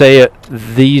you would say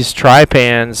these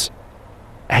Trypans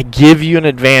give you an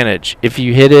advantage. If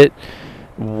you hit it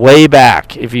way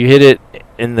back, if you hit it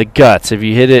in the guts, if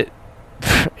you hit it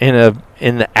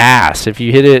in the ass, if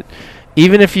you hit it,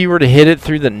 even if you were to hit it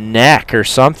through the neck or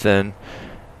something,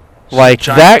 like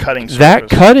that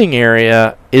cutting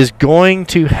area is going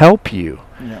to help you.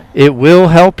 Yeah. It will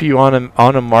help you on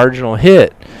a marginal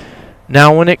hit.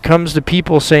 Now, when it comes to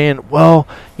people saying, well,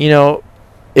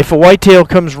 if a whitetail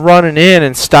comes running in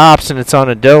and stops and it's on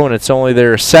a doe and it's only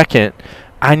there a second,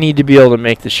 I need to be able to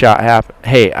make the shot happen.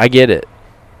 Hey, I get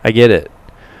it.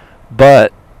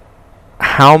 But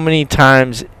how many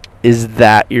times is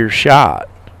that your shot?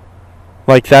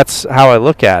 Like, that's how I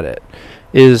look at it.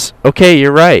 Is, okay,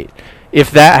 you're right.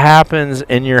 If that happens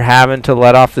and you're having to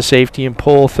let off the safety and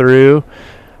pull through,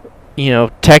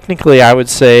 technically I would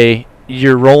say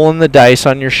you're rolling the dice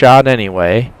on your shot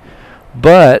anyway.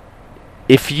 But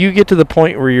if you get to the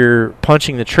point where you're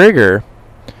punching the trigger,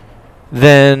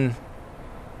 then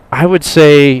I would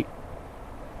say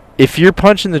if you're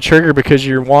punching the trigger because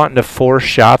you're wanting to force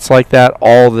shots like that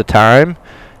all the time,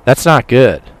 that's not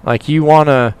good. Like,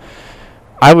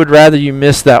 I would rather you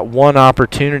miss that one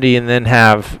opportunity and then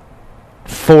have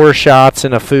 4 shots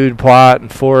in a food plot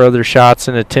and 4 other shots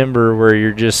in a timber where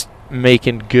you're just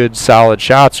making good solid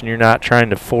shots and you're not trying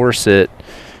to force it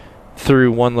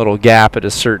through one little gap at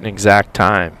a certain exact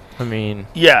time. I mean,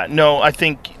 yeah, no, I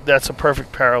think that's a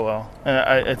perfect parallel, and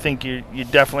I think you're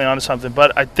definitely onto something.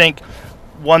 But I think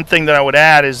one thing that I would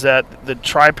add is that the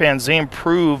Trypans, they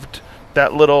improved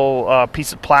that little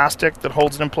piece of plastic that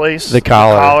holds it in place. The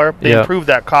collar. They improved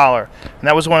that collar, and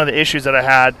that was one of the issues that I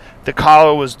had. The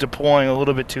collar was deploying a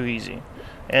little bit too easy,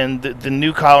 and the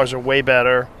new collars are way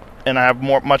better, and I have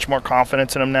much more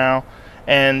confidence in them now.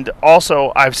 And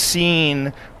also, I've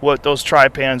seen what those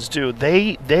Trypans do.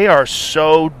 They are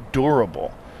so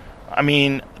durable. I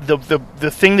mean,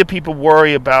 the thing that people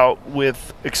worry about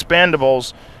with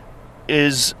expandables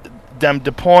is them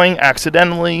deploying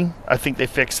accidentally. I think they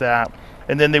fix that.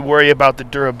 And then they worry about the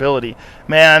durability.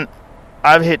 Man,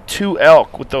 I've hit 2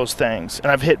 elk with those things,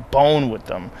 and I've hit bone with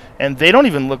them, and they don't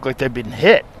even look like they've been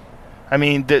hit. I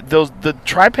mean, the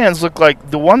Trypans look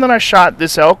like the one that I shot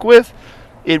this elk with.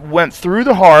 It went through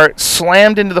the heart,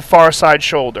 slammed into the far side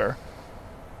shoulder,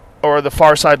 or the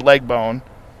far side leg bone,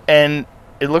 and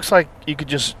it looks like you could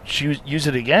just use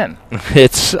it again.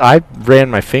 I ran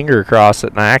my finger across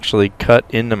it, and I actually cut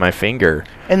into my finger.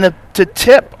 And the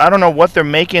tip, I don't know what they're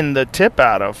making the tip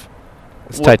out of.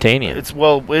 It's titanium.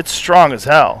 It's strong as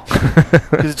hell.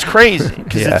 Because it's crazy.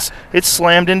 Because it's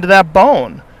slammed into that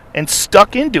bone and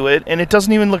stuck into it, and it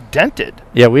doesn't even look dented.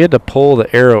 Yeah, we had to pull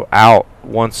the arrow out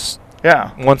once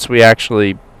we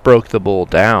actually broke the bull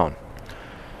down.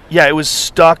 Yeah, it was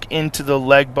stuck into the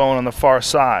leg bone on the far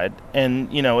side,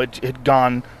 and it had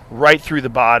gone right through the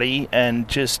body and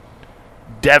just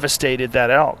devastated that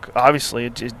elk. Obviously,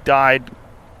 it just died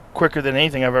quicker than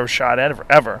anything I've ever shot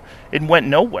ever. It went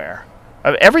nowhere.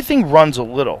 Everything runs a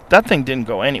little. That thing didn't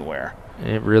go anywhere.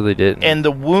 It really didn't. And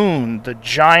the wound, the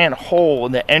giant hole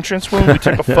in the entrance wound, we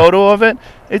took a photo of it.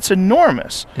 It's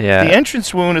enormous. Yeah. The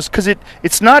entrance wound is because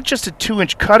it's not just a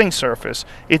 2-inch cutting surface.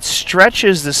 It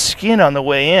stretches the skin on the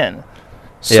way in.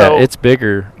 So it's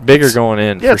bigger going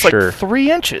in for it's sure. Like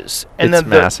 3 inches. And it's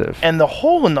massive. And the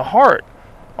hole in the heart,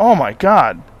 oh my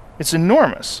God, it's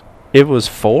enormous. It was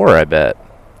 4, I bet.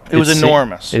 It was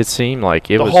enormous. It seemed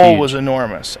like it was huge. The hole huge. was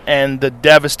enormous, and the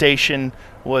devastation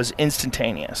was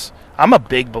instantaneous. I'm a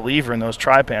big believer in those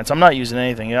tri-pants. I'm not using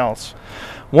anything else.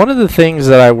 One of the things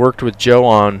that I worked with Joe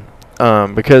on,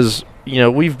 because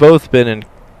we've both been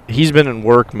he's been in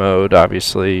work mode.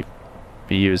 Obviously,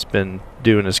 he has been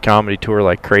doing his comedy tour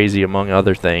like crazy, among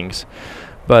other things.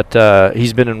 But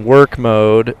he's been in work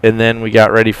mode, and then we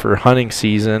got ready for hunting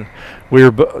season. We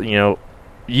were,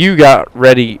 you got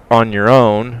ready on your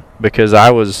own because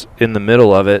I was in the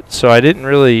middle of it. So I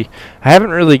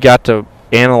haven't really got to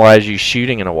analyze you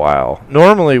shooting in a while.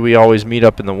 Normally we always meet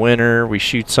up in the winter. We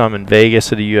shoot some in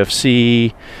Vegas at a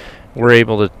UFC. We're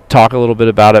able to talk a little bit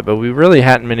about it, but we really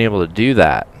hadn't been able to do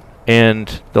that.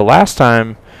 And the last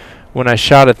time when I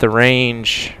shot at the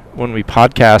range, when we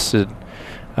podcasted,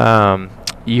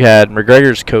 you had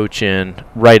McGregor's coach in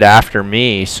right after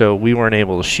me, so we weren't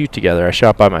able to shoot together. I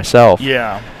shot by myself.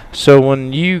 Yeah. So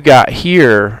when you got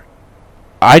here,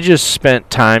 I just spent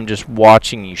time just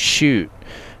watching you shoot,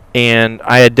 and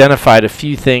I identified a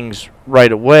few things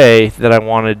right away that I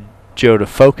wanted Joe to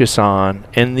focus on,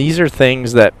 and these are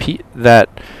things that that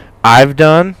I've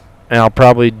done, and I'll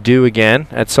probably do again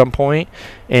at some point,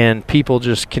 and people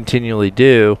just continually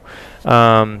do.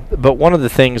 But one of the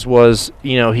things was,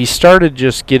 he started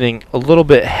just getting a little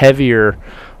bit heavier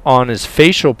on his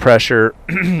facial pressure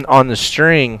on the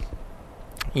string.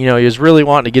 He was really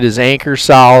wanting to get his anchor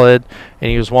solid,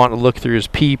 and he was wanting to look through his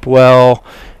peep well,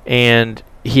 and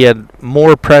he had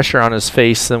more pressure on his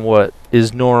face than what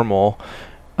is normal,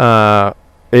 at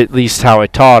least how I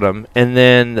taught him. And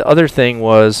then the other thing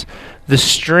was the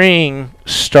string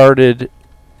started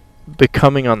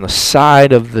becoming on the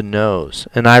side of the nose,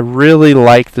 and I really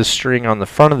like the string on the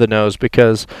front of the nose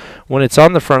because when it's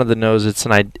on the front of the nose, it's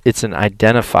an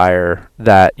identifier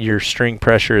that your string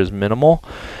pressure is minimal.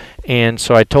 And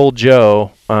so I told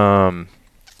Joe,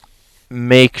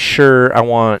 make sure I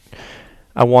want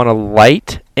a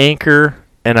light anchor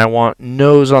and I want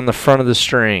nose on the front of the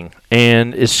string.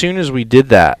 And as soon as we did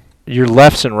that, your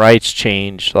lefts and rights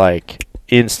changed like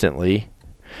instantly.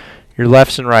 Your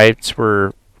lefts and rights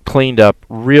were cleaned up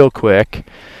real quick.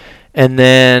 And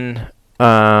then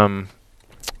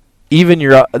even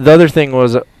the other thing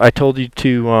was I told you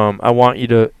to I want you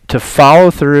to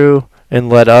follow through and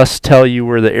let us tell you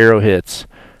where the arrow hits.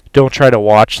 Don't try to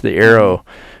watch the arrow,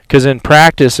 because in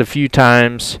practice a few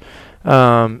times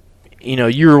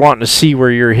you were wanting to see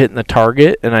where you're hitting the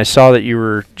target, and I saw that you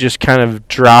were just kind of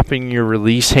dropping your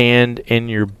release hand and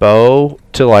your bow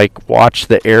to like watch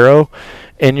the arrow,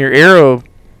 and your arrow,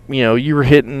 you were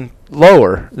hitting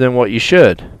lower than what you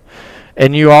should.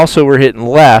 And you also were hitting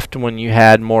left when you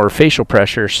had more facial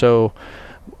pressure. So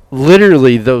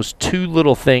literally those two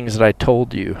little things that I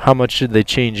told you, how much did they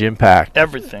change impact?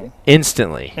 Everything.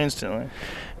 Instantly.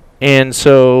 And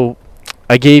so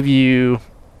I gave you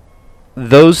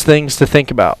those things to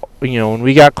think about. When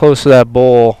we got close to that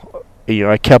bull,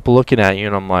 I kept looking at you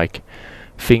and I'm like,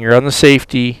 finger on the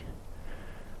safety,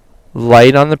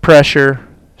 light on the pressure,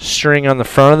 string on the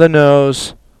front of the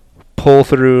nose, pull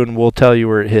through, and we'll tell you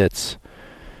where it hits.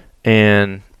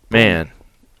 And man,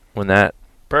 when that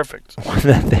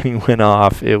thing went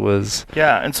off, it was...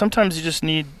 Yeah, and sometimes you just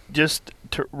need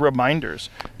reminders.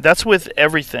 That's with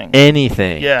everything.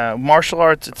 Anything. Yeah, martial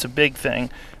arts, it's a big thing.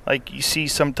 Like, you see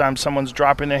sometimes someone's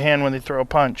dropping their hand when they throw a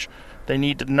punch. They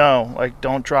need to know, like,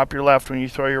 don't drop your left when you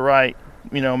throw your right.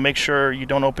 Make sure you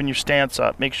don't open your stance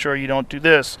up. Make sure you don't do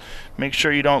this. Make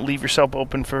sure you don't leave yourself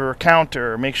open for a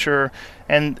counter. Make sure...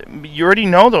 And you already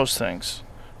know those things.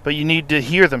 but you need to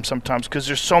hear them sometimes because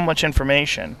there's so much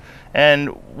information. And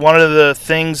one of the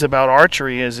things about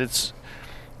archery is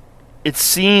it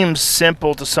seems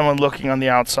simple to someone looking on the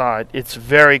outside. It's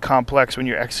very complex when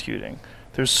you're executing.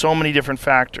 There's so many different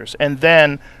factors. And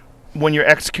then when you're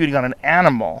executing on an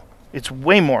animal, it's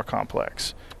way more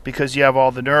complex because you have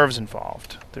all the nerves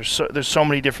involved. There's so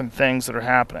many different things that are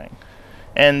happening.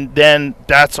 And then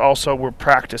that's also where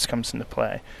practice comes into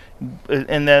play.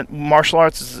 And that martial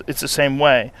arts, it's the same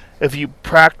way. If you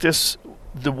practice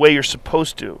the way you're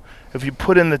supposed to, if you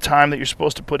put in the time that you're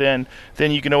supposed to put in,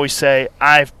 then you can always say,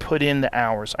 I've put in the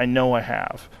hours. I know I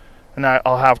have. And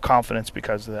I'll have confidence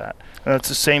because of that. And that's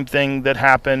the same thing that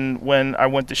happened when I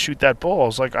went to shoot that bull. I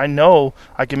was like, I know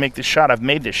I can make this shot. I've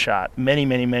made this shot many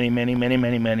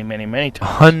times.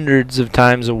 Hundreds of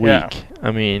times a week. Yeah.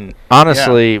 I mean,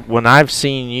 honestly, when I've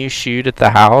seen you shoot at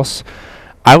the house,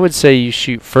 I would say you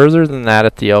shoot further than that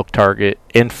at the elk target.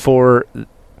 And for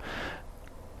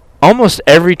almost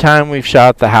every time we've shot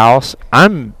at the house,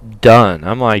 I'm done.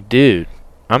 I'm like, dude,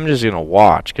 I'm just going to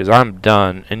watch because I'm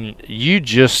done. And you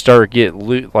just start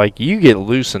you get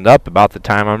loosened up about the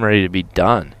time I'm ready to be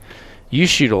done. You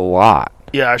shoot a lot.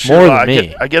 Yeah, I shoot more a lot. than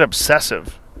me. I get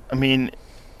obsessive. I mean,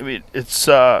 it's,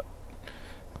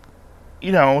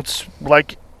 it's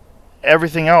like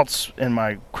everything else in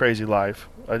my crazy life.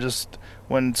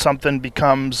 When something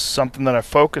becomes something that I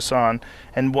focus on,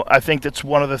 and I think that's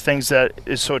one of the things that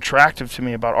is so attractive to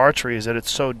me about archery is that it's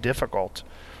so difficult,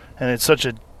 and it's such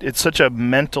a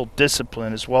mental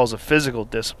discipline as well as a physical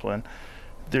discipline.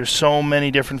 There's so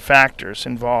many different factors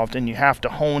involved, and you have to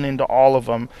hone into all of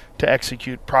them to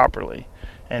execute properly.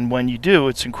 And when you do,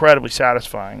 it's incredibly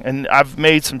satisfying. And I've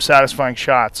made some satisfying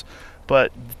shots,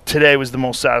 but today was the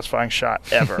most satisfying shot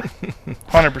ever.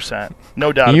 100%.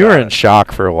 No doubt about it. You were in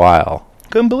shock for a while.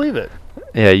 Couldn't believe it.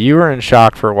 Yeah, you were in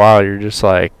shock for a while. You're just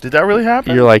like... Did that really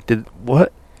happen? You're like,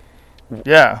 what?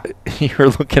 Yeah. You're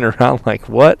looking around like,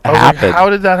 what I was happened? like, how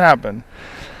did that happen?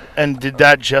 And did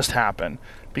that just happen?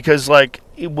 Because,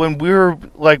 when we were,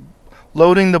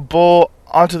 loading the bull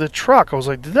onto the truck, I was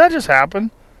like, did that just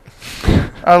happen?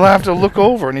 I'll have to look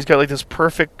over, and he's got, this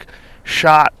perfect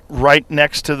shot right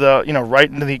next to right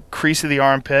into the crease of the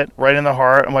armpit, right in the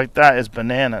heart. I'm like, that is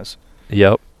bananas.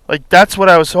 Yep. That's what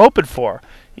I was hoping for.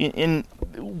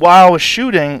 While I was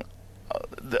shooting,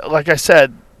 like I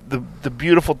said, the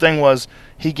beautiful thing was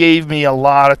he gave me a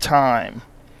lot of time,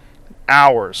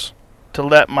 hours, to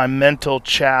let my mental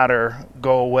chatter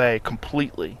go away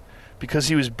completely. Because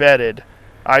he was bedded,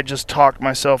 I just talked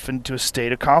myself into a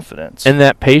state of confidence. And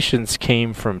that patience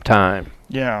came from time.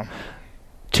 Yeah.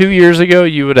 2 years ago,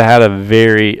 you would have had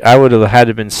I would have had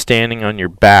to been standing on your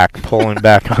back, pulling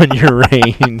back on your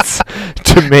reins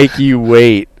to make you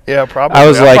wait. Yeah, probably. I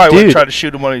was like, probably dude. would try to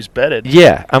shoot him when he's bedded.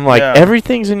 Yeah. I'm like, Yeah.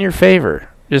 everything's in your favor.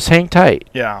 Just hang tight.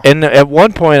 Yeah. And at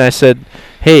one point I said,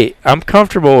 hey, I'm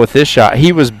comfortable with this shot.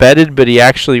 He was bedded, but he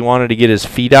actually wanted to get his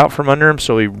feet out from under him,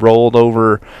 so he rolled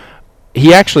over.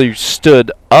 He actually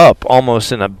stood up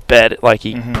almost in a bed, like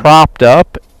he propped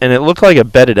up, and it looked like a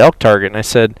bedded elk target. And I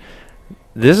said,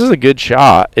 this is a good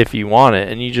shot if you want it.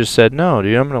 And you just said, no,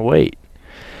 dude, I'm going to wait.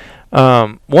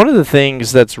 One of the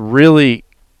things that's really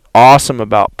awesome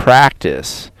about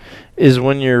practice is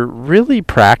when you're really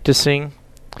practicing,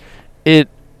 it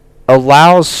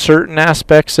allows certain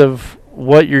aspects of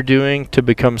what you're doing to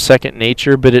become second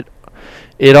nature, but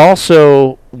it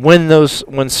also,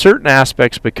 when certain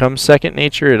aspects become second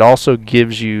nature, it also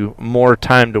gives you more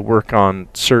time to work on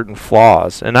certain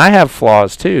flaws. And I have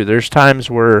flaws too. There's times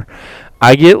where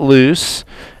I get loose,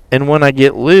 and when I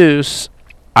get loose,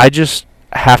 I just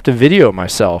have to video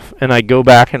myself, and I go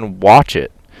back and watch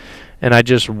it. And I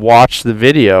just watch the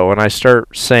video, and I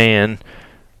start saying,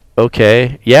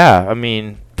 okay, yeah, I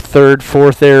mean, third,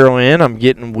 fourth arrow in, I'm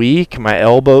getting weak. My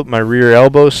rear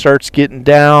elbow starts getting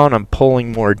down. I'm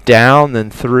pulling more down than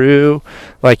through.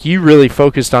 Like, you really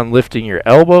focused on lifting your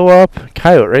elbow up.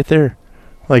 Coyote, right there.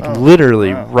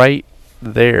 Literally right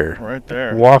there. Right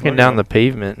there. Walking down the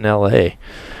pavement in L.A.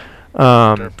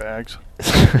 Dirt bags.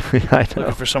 I know.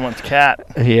 Looking for someone's cat.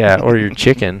 Yeah, or your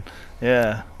chicken.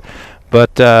 Yeah.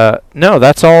 But no,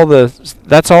 that's all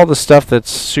the stuff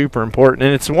that's super important,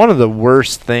 and it's one of the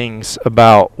worst things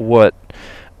about what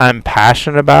I'm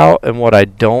passionate about and what I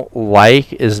don't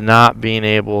like is not being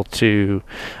able to.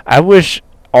 I wish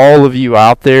all of you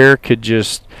out there could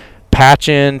just patch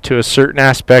into a certain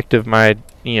aspect of my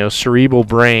cerebral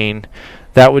brain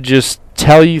that would just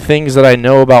tell you things that I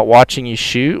know about watching you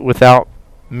shoot without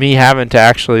me having to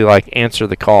actually answer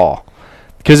the call.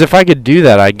 Because if I could do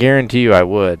that, I guarantee you I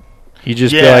would. You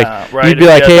just be Yeah, like, right. you'd be If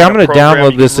like, you hey, had, I'm like, going a to program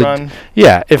download you this. could run.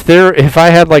 Yeah, if I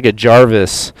had like a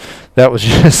Jarvis that was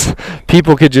just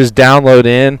people could just download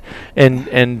in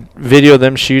and video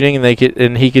them shooting,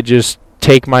 and he could just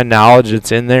take my knowledge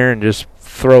that's in there and just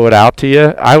throw it out to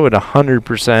you, I would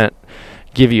 100%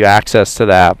 give you access to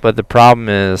that. But the problem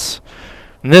is,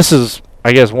 and this is,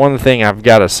 I guess, one thing I've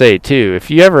got to say too, if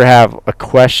you ever have a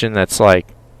question that's like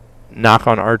Nock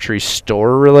On Archery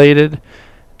store related,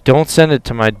 don't send it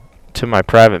to my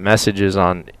private messages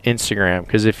on Instagram,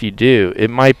 because if you do, it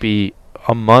might be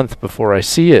a month before I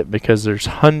see it, because there's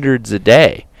hundreds a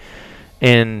day,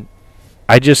 and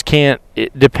I just can't.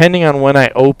 Depending on when I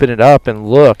open it up and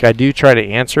look, I do try to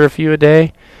answer a few a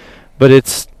day, but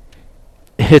it's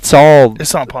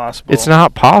not possible. It's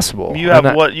not possible. You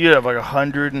have you have like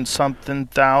 100 and something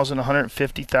thousand,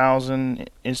 150,000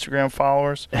 Instagram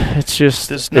followers. It's just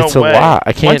There's no it's way. a lot.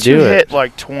 I can't Once do you it. hit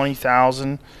like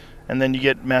 20,000, and then you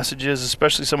get messages,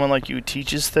 especially someone like you who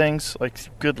teaches things,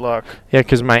 like, good luck. Yeah,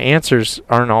 because my answers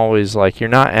aren't always like, you're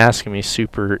not asking me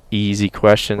super easy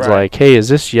questions Right. like, hey, is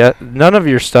this yet? None of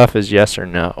your stuff is yes or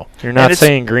no. You're not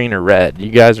saying green or red.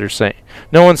 You guys are saying,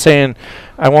 no one's saying,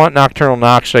 I want Nocturnal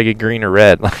Nock, should I get green or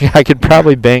red? Like, I could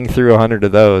probably bang through 100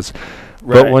 of those.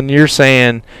 Right. But when you're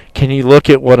saying, can you look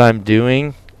at what I'm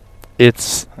doing?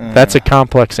 That's a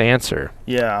complex answer.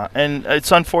 Yeah, and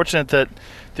it's unfortunate that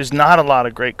there's not a lot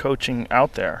of great coaching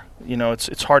out there. You know,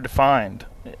 it's hard to find,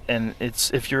 and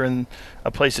if you're in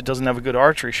a place that doesn't have a good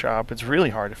archery shop, it's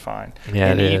really hard to find. Yeah,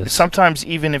 and it is. Sometimes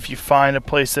even if you find a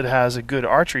place that has a good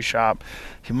archery shop,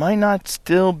 you might not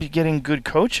still be getting good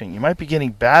coaching. You might be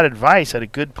getting bad advice at a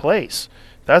good place.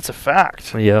 That's a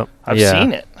fact. Yep. I've yeah.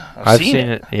 seen it. I've seen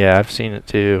it. Yeah, I've seen it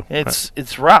too.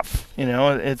 It's rough. You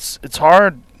know, it's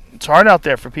hard. It's hard out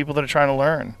there for people that are trying to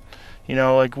learn. You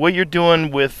know, like what you're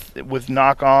doing with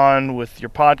Nock On, with your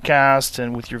podcast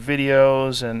and with your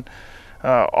videos and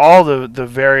all the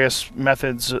various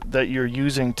methods that you're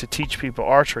using to teach people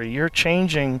archery. You're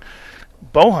changing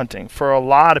bow hunting for a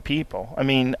lot of people. I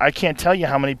mean, I can't tell you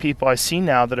how many people I see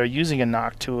now that are using a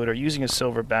Nock to it or using a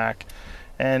silverback.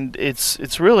 And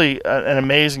it's really an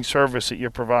amazing service that you're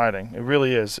providing. It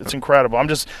really is. It's incredible. I'm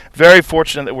just very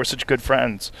fortunate that we're such good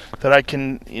friends, that I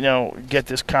can, get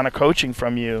this kind of coaching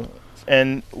from you.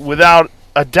 And without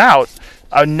a doubt,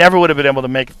 I never would have been able to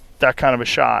make that kind of a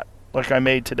shot like I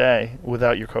made today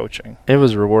without your coaching. It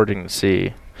was rewarding to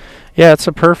see. Yeah, it's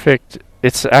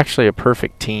actually a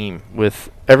perfect team with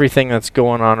everything that's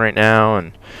going on right now,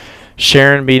 and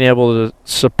Sharon being able to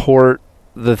support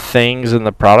the things and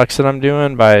the products that I'm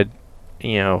doing by,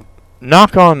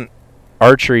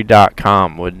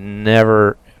 knockonarchery.com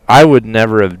I would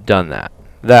never have done that.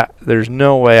 There's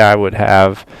no way I would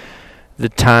have the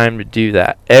time to do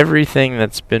that. Everything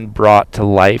that's been brought to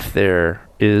life there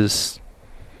is,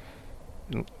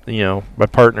 my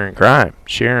partner in crime,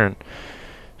 Sharon.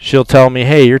 She'll tell me,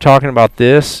 hey, you're talking about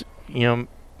this, why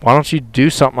don't you do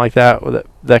something like that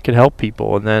that could help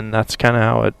people? And then that's kind of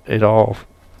how it all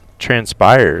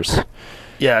transpires.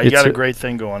 Yeah, you got a great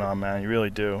thing going on, man. You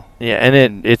really do. Yeah,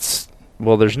 and it's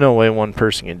there's no way one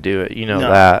person can do it. No,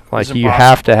 that. Like, you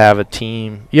have to have a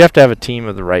team. You have to have a team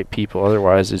of the right people.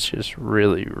 Otherwise, it's just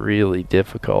really, really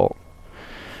difficult.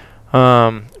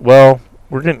 Well,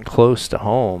 we're getting close to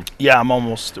home. Yeah,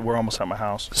 we're almost at my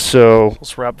house. So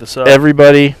let's wrap this up.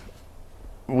 Everybody,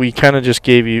 we kind of just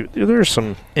gave you, there's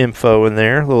some info in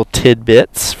there, little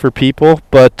tidbits for people,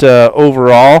 but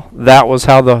overall, that was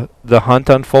how the hunt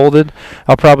unfolded.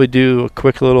 I'll probably do a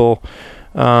quick little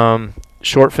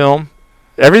short film.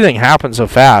 Everything happened so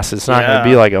fast, it's not going to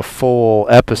be like a full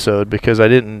episode, because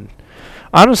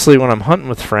honestly, when I'm hunting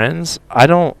with friends,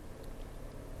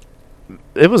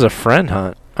 it was a friend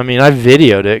hunt. I mean, I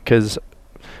videoed it because,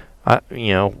 I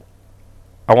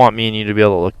want me and you to be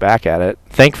able to look back at it.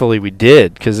 Thankfully, we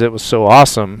did, because it was so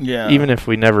awesome. Yeah. Even if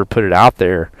we never put it out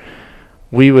there,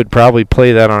 we would probably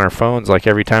play that on our phones. Like,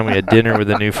 every time we had dinner with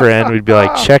a new friend, we'd be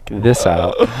like, check this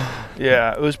out.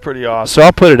 Yeah, it was pretty awesome. So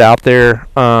I'll put it out there,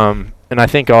 and I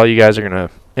think all you guys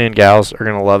and gals are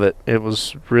going to love it. It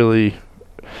was really,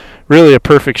 really a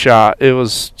perfect shot. It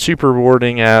was super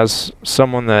rewarding as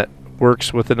someone that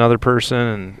works with another person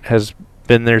and has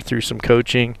been there through some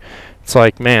coaching. It's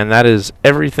like, man, that is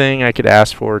everything I could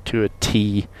ask for to a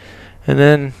T. And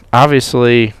then,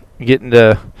 obviously, getting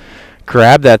to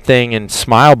grab that thing and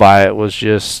smile by it was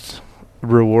just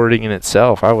rewarding in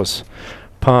itself. I was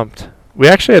pumped. We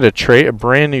actually had a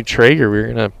brand new Traeger we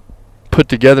were going to put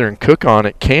together and cook on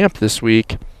at camp this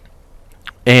week.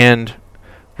 And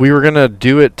we were going to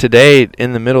do it today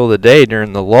in the middle of the day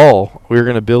during the lull. We were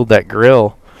going to build that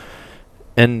grill.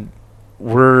 And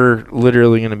we're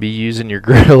literally going to be using your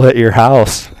grill at your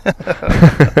house.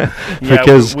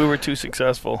 Because we were too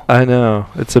successful. I know.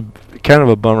 It's a kind of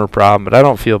a bummer problem, but I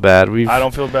don't feel bad. I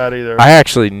don't feel bad either. I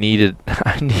actually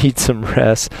I need some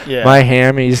rest. Yeah. My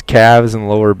hammies, calves, and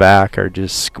lower back are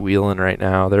just squealing right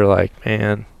now. They're like,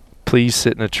 man, please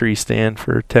sit in a tree stand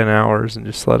for 10 hours and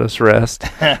just let us rest.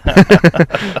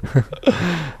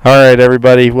 All right,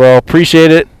 everybody. Well,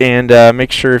 appreciate it. And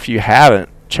make sure if you haven't,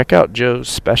 check out Joe's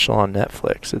special on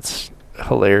Netflix. It's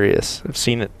hilarious. I've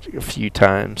seen it a few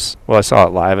times. Well, I saw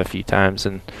it live a few times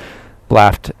and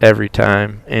laughed every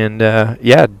time. And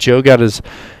yeah, Joe got his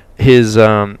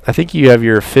I think you have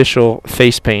your official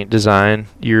face paint design,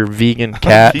 your vegan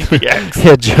cat.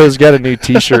 Yeah, Joe's got a new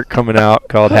T-shirt coming out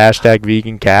called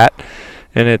 #VeganCat,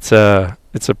 and it's a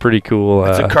pretty cool.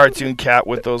 It's a cartoon cat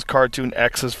with those cartoon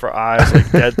X's for eyes,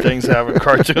 like dead things have in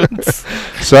cartoons.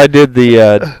 So I did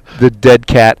the dead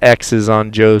cat X's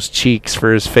on Joe's cheeks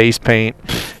for his face paint,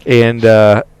 and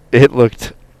it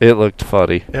looked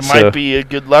funny. It might be a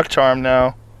good luck charm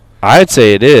now. I'd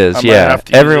say it is. Yeah,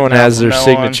 everyone has their now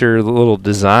signature little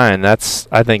design. I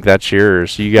think that's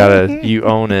yours. You gotta you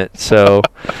own it. So,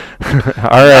 all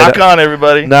right. Knock on,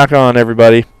 everybody. Knock on,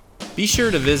 everybody. Be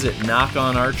sure to visit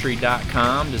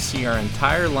knockonarchery.com to see our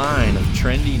entire line of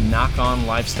trendy knock-on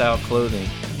lifestyle clothing.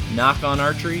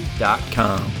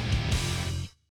 knockonarchery.com.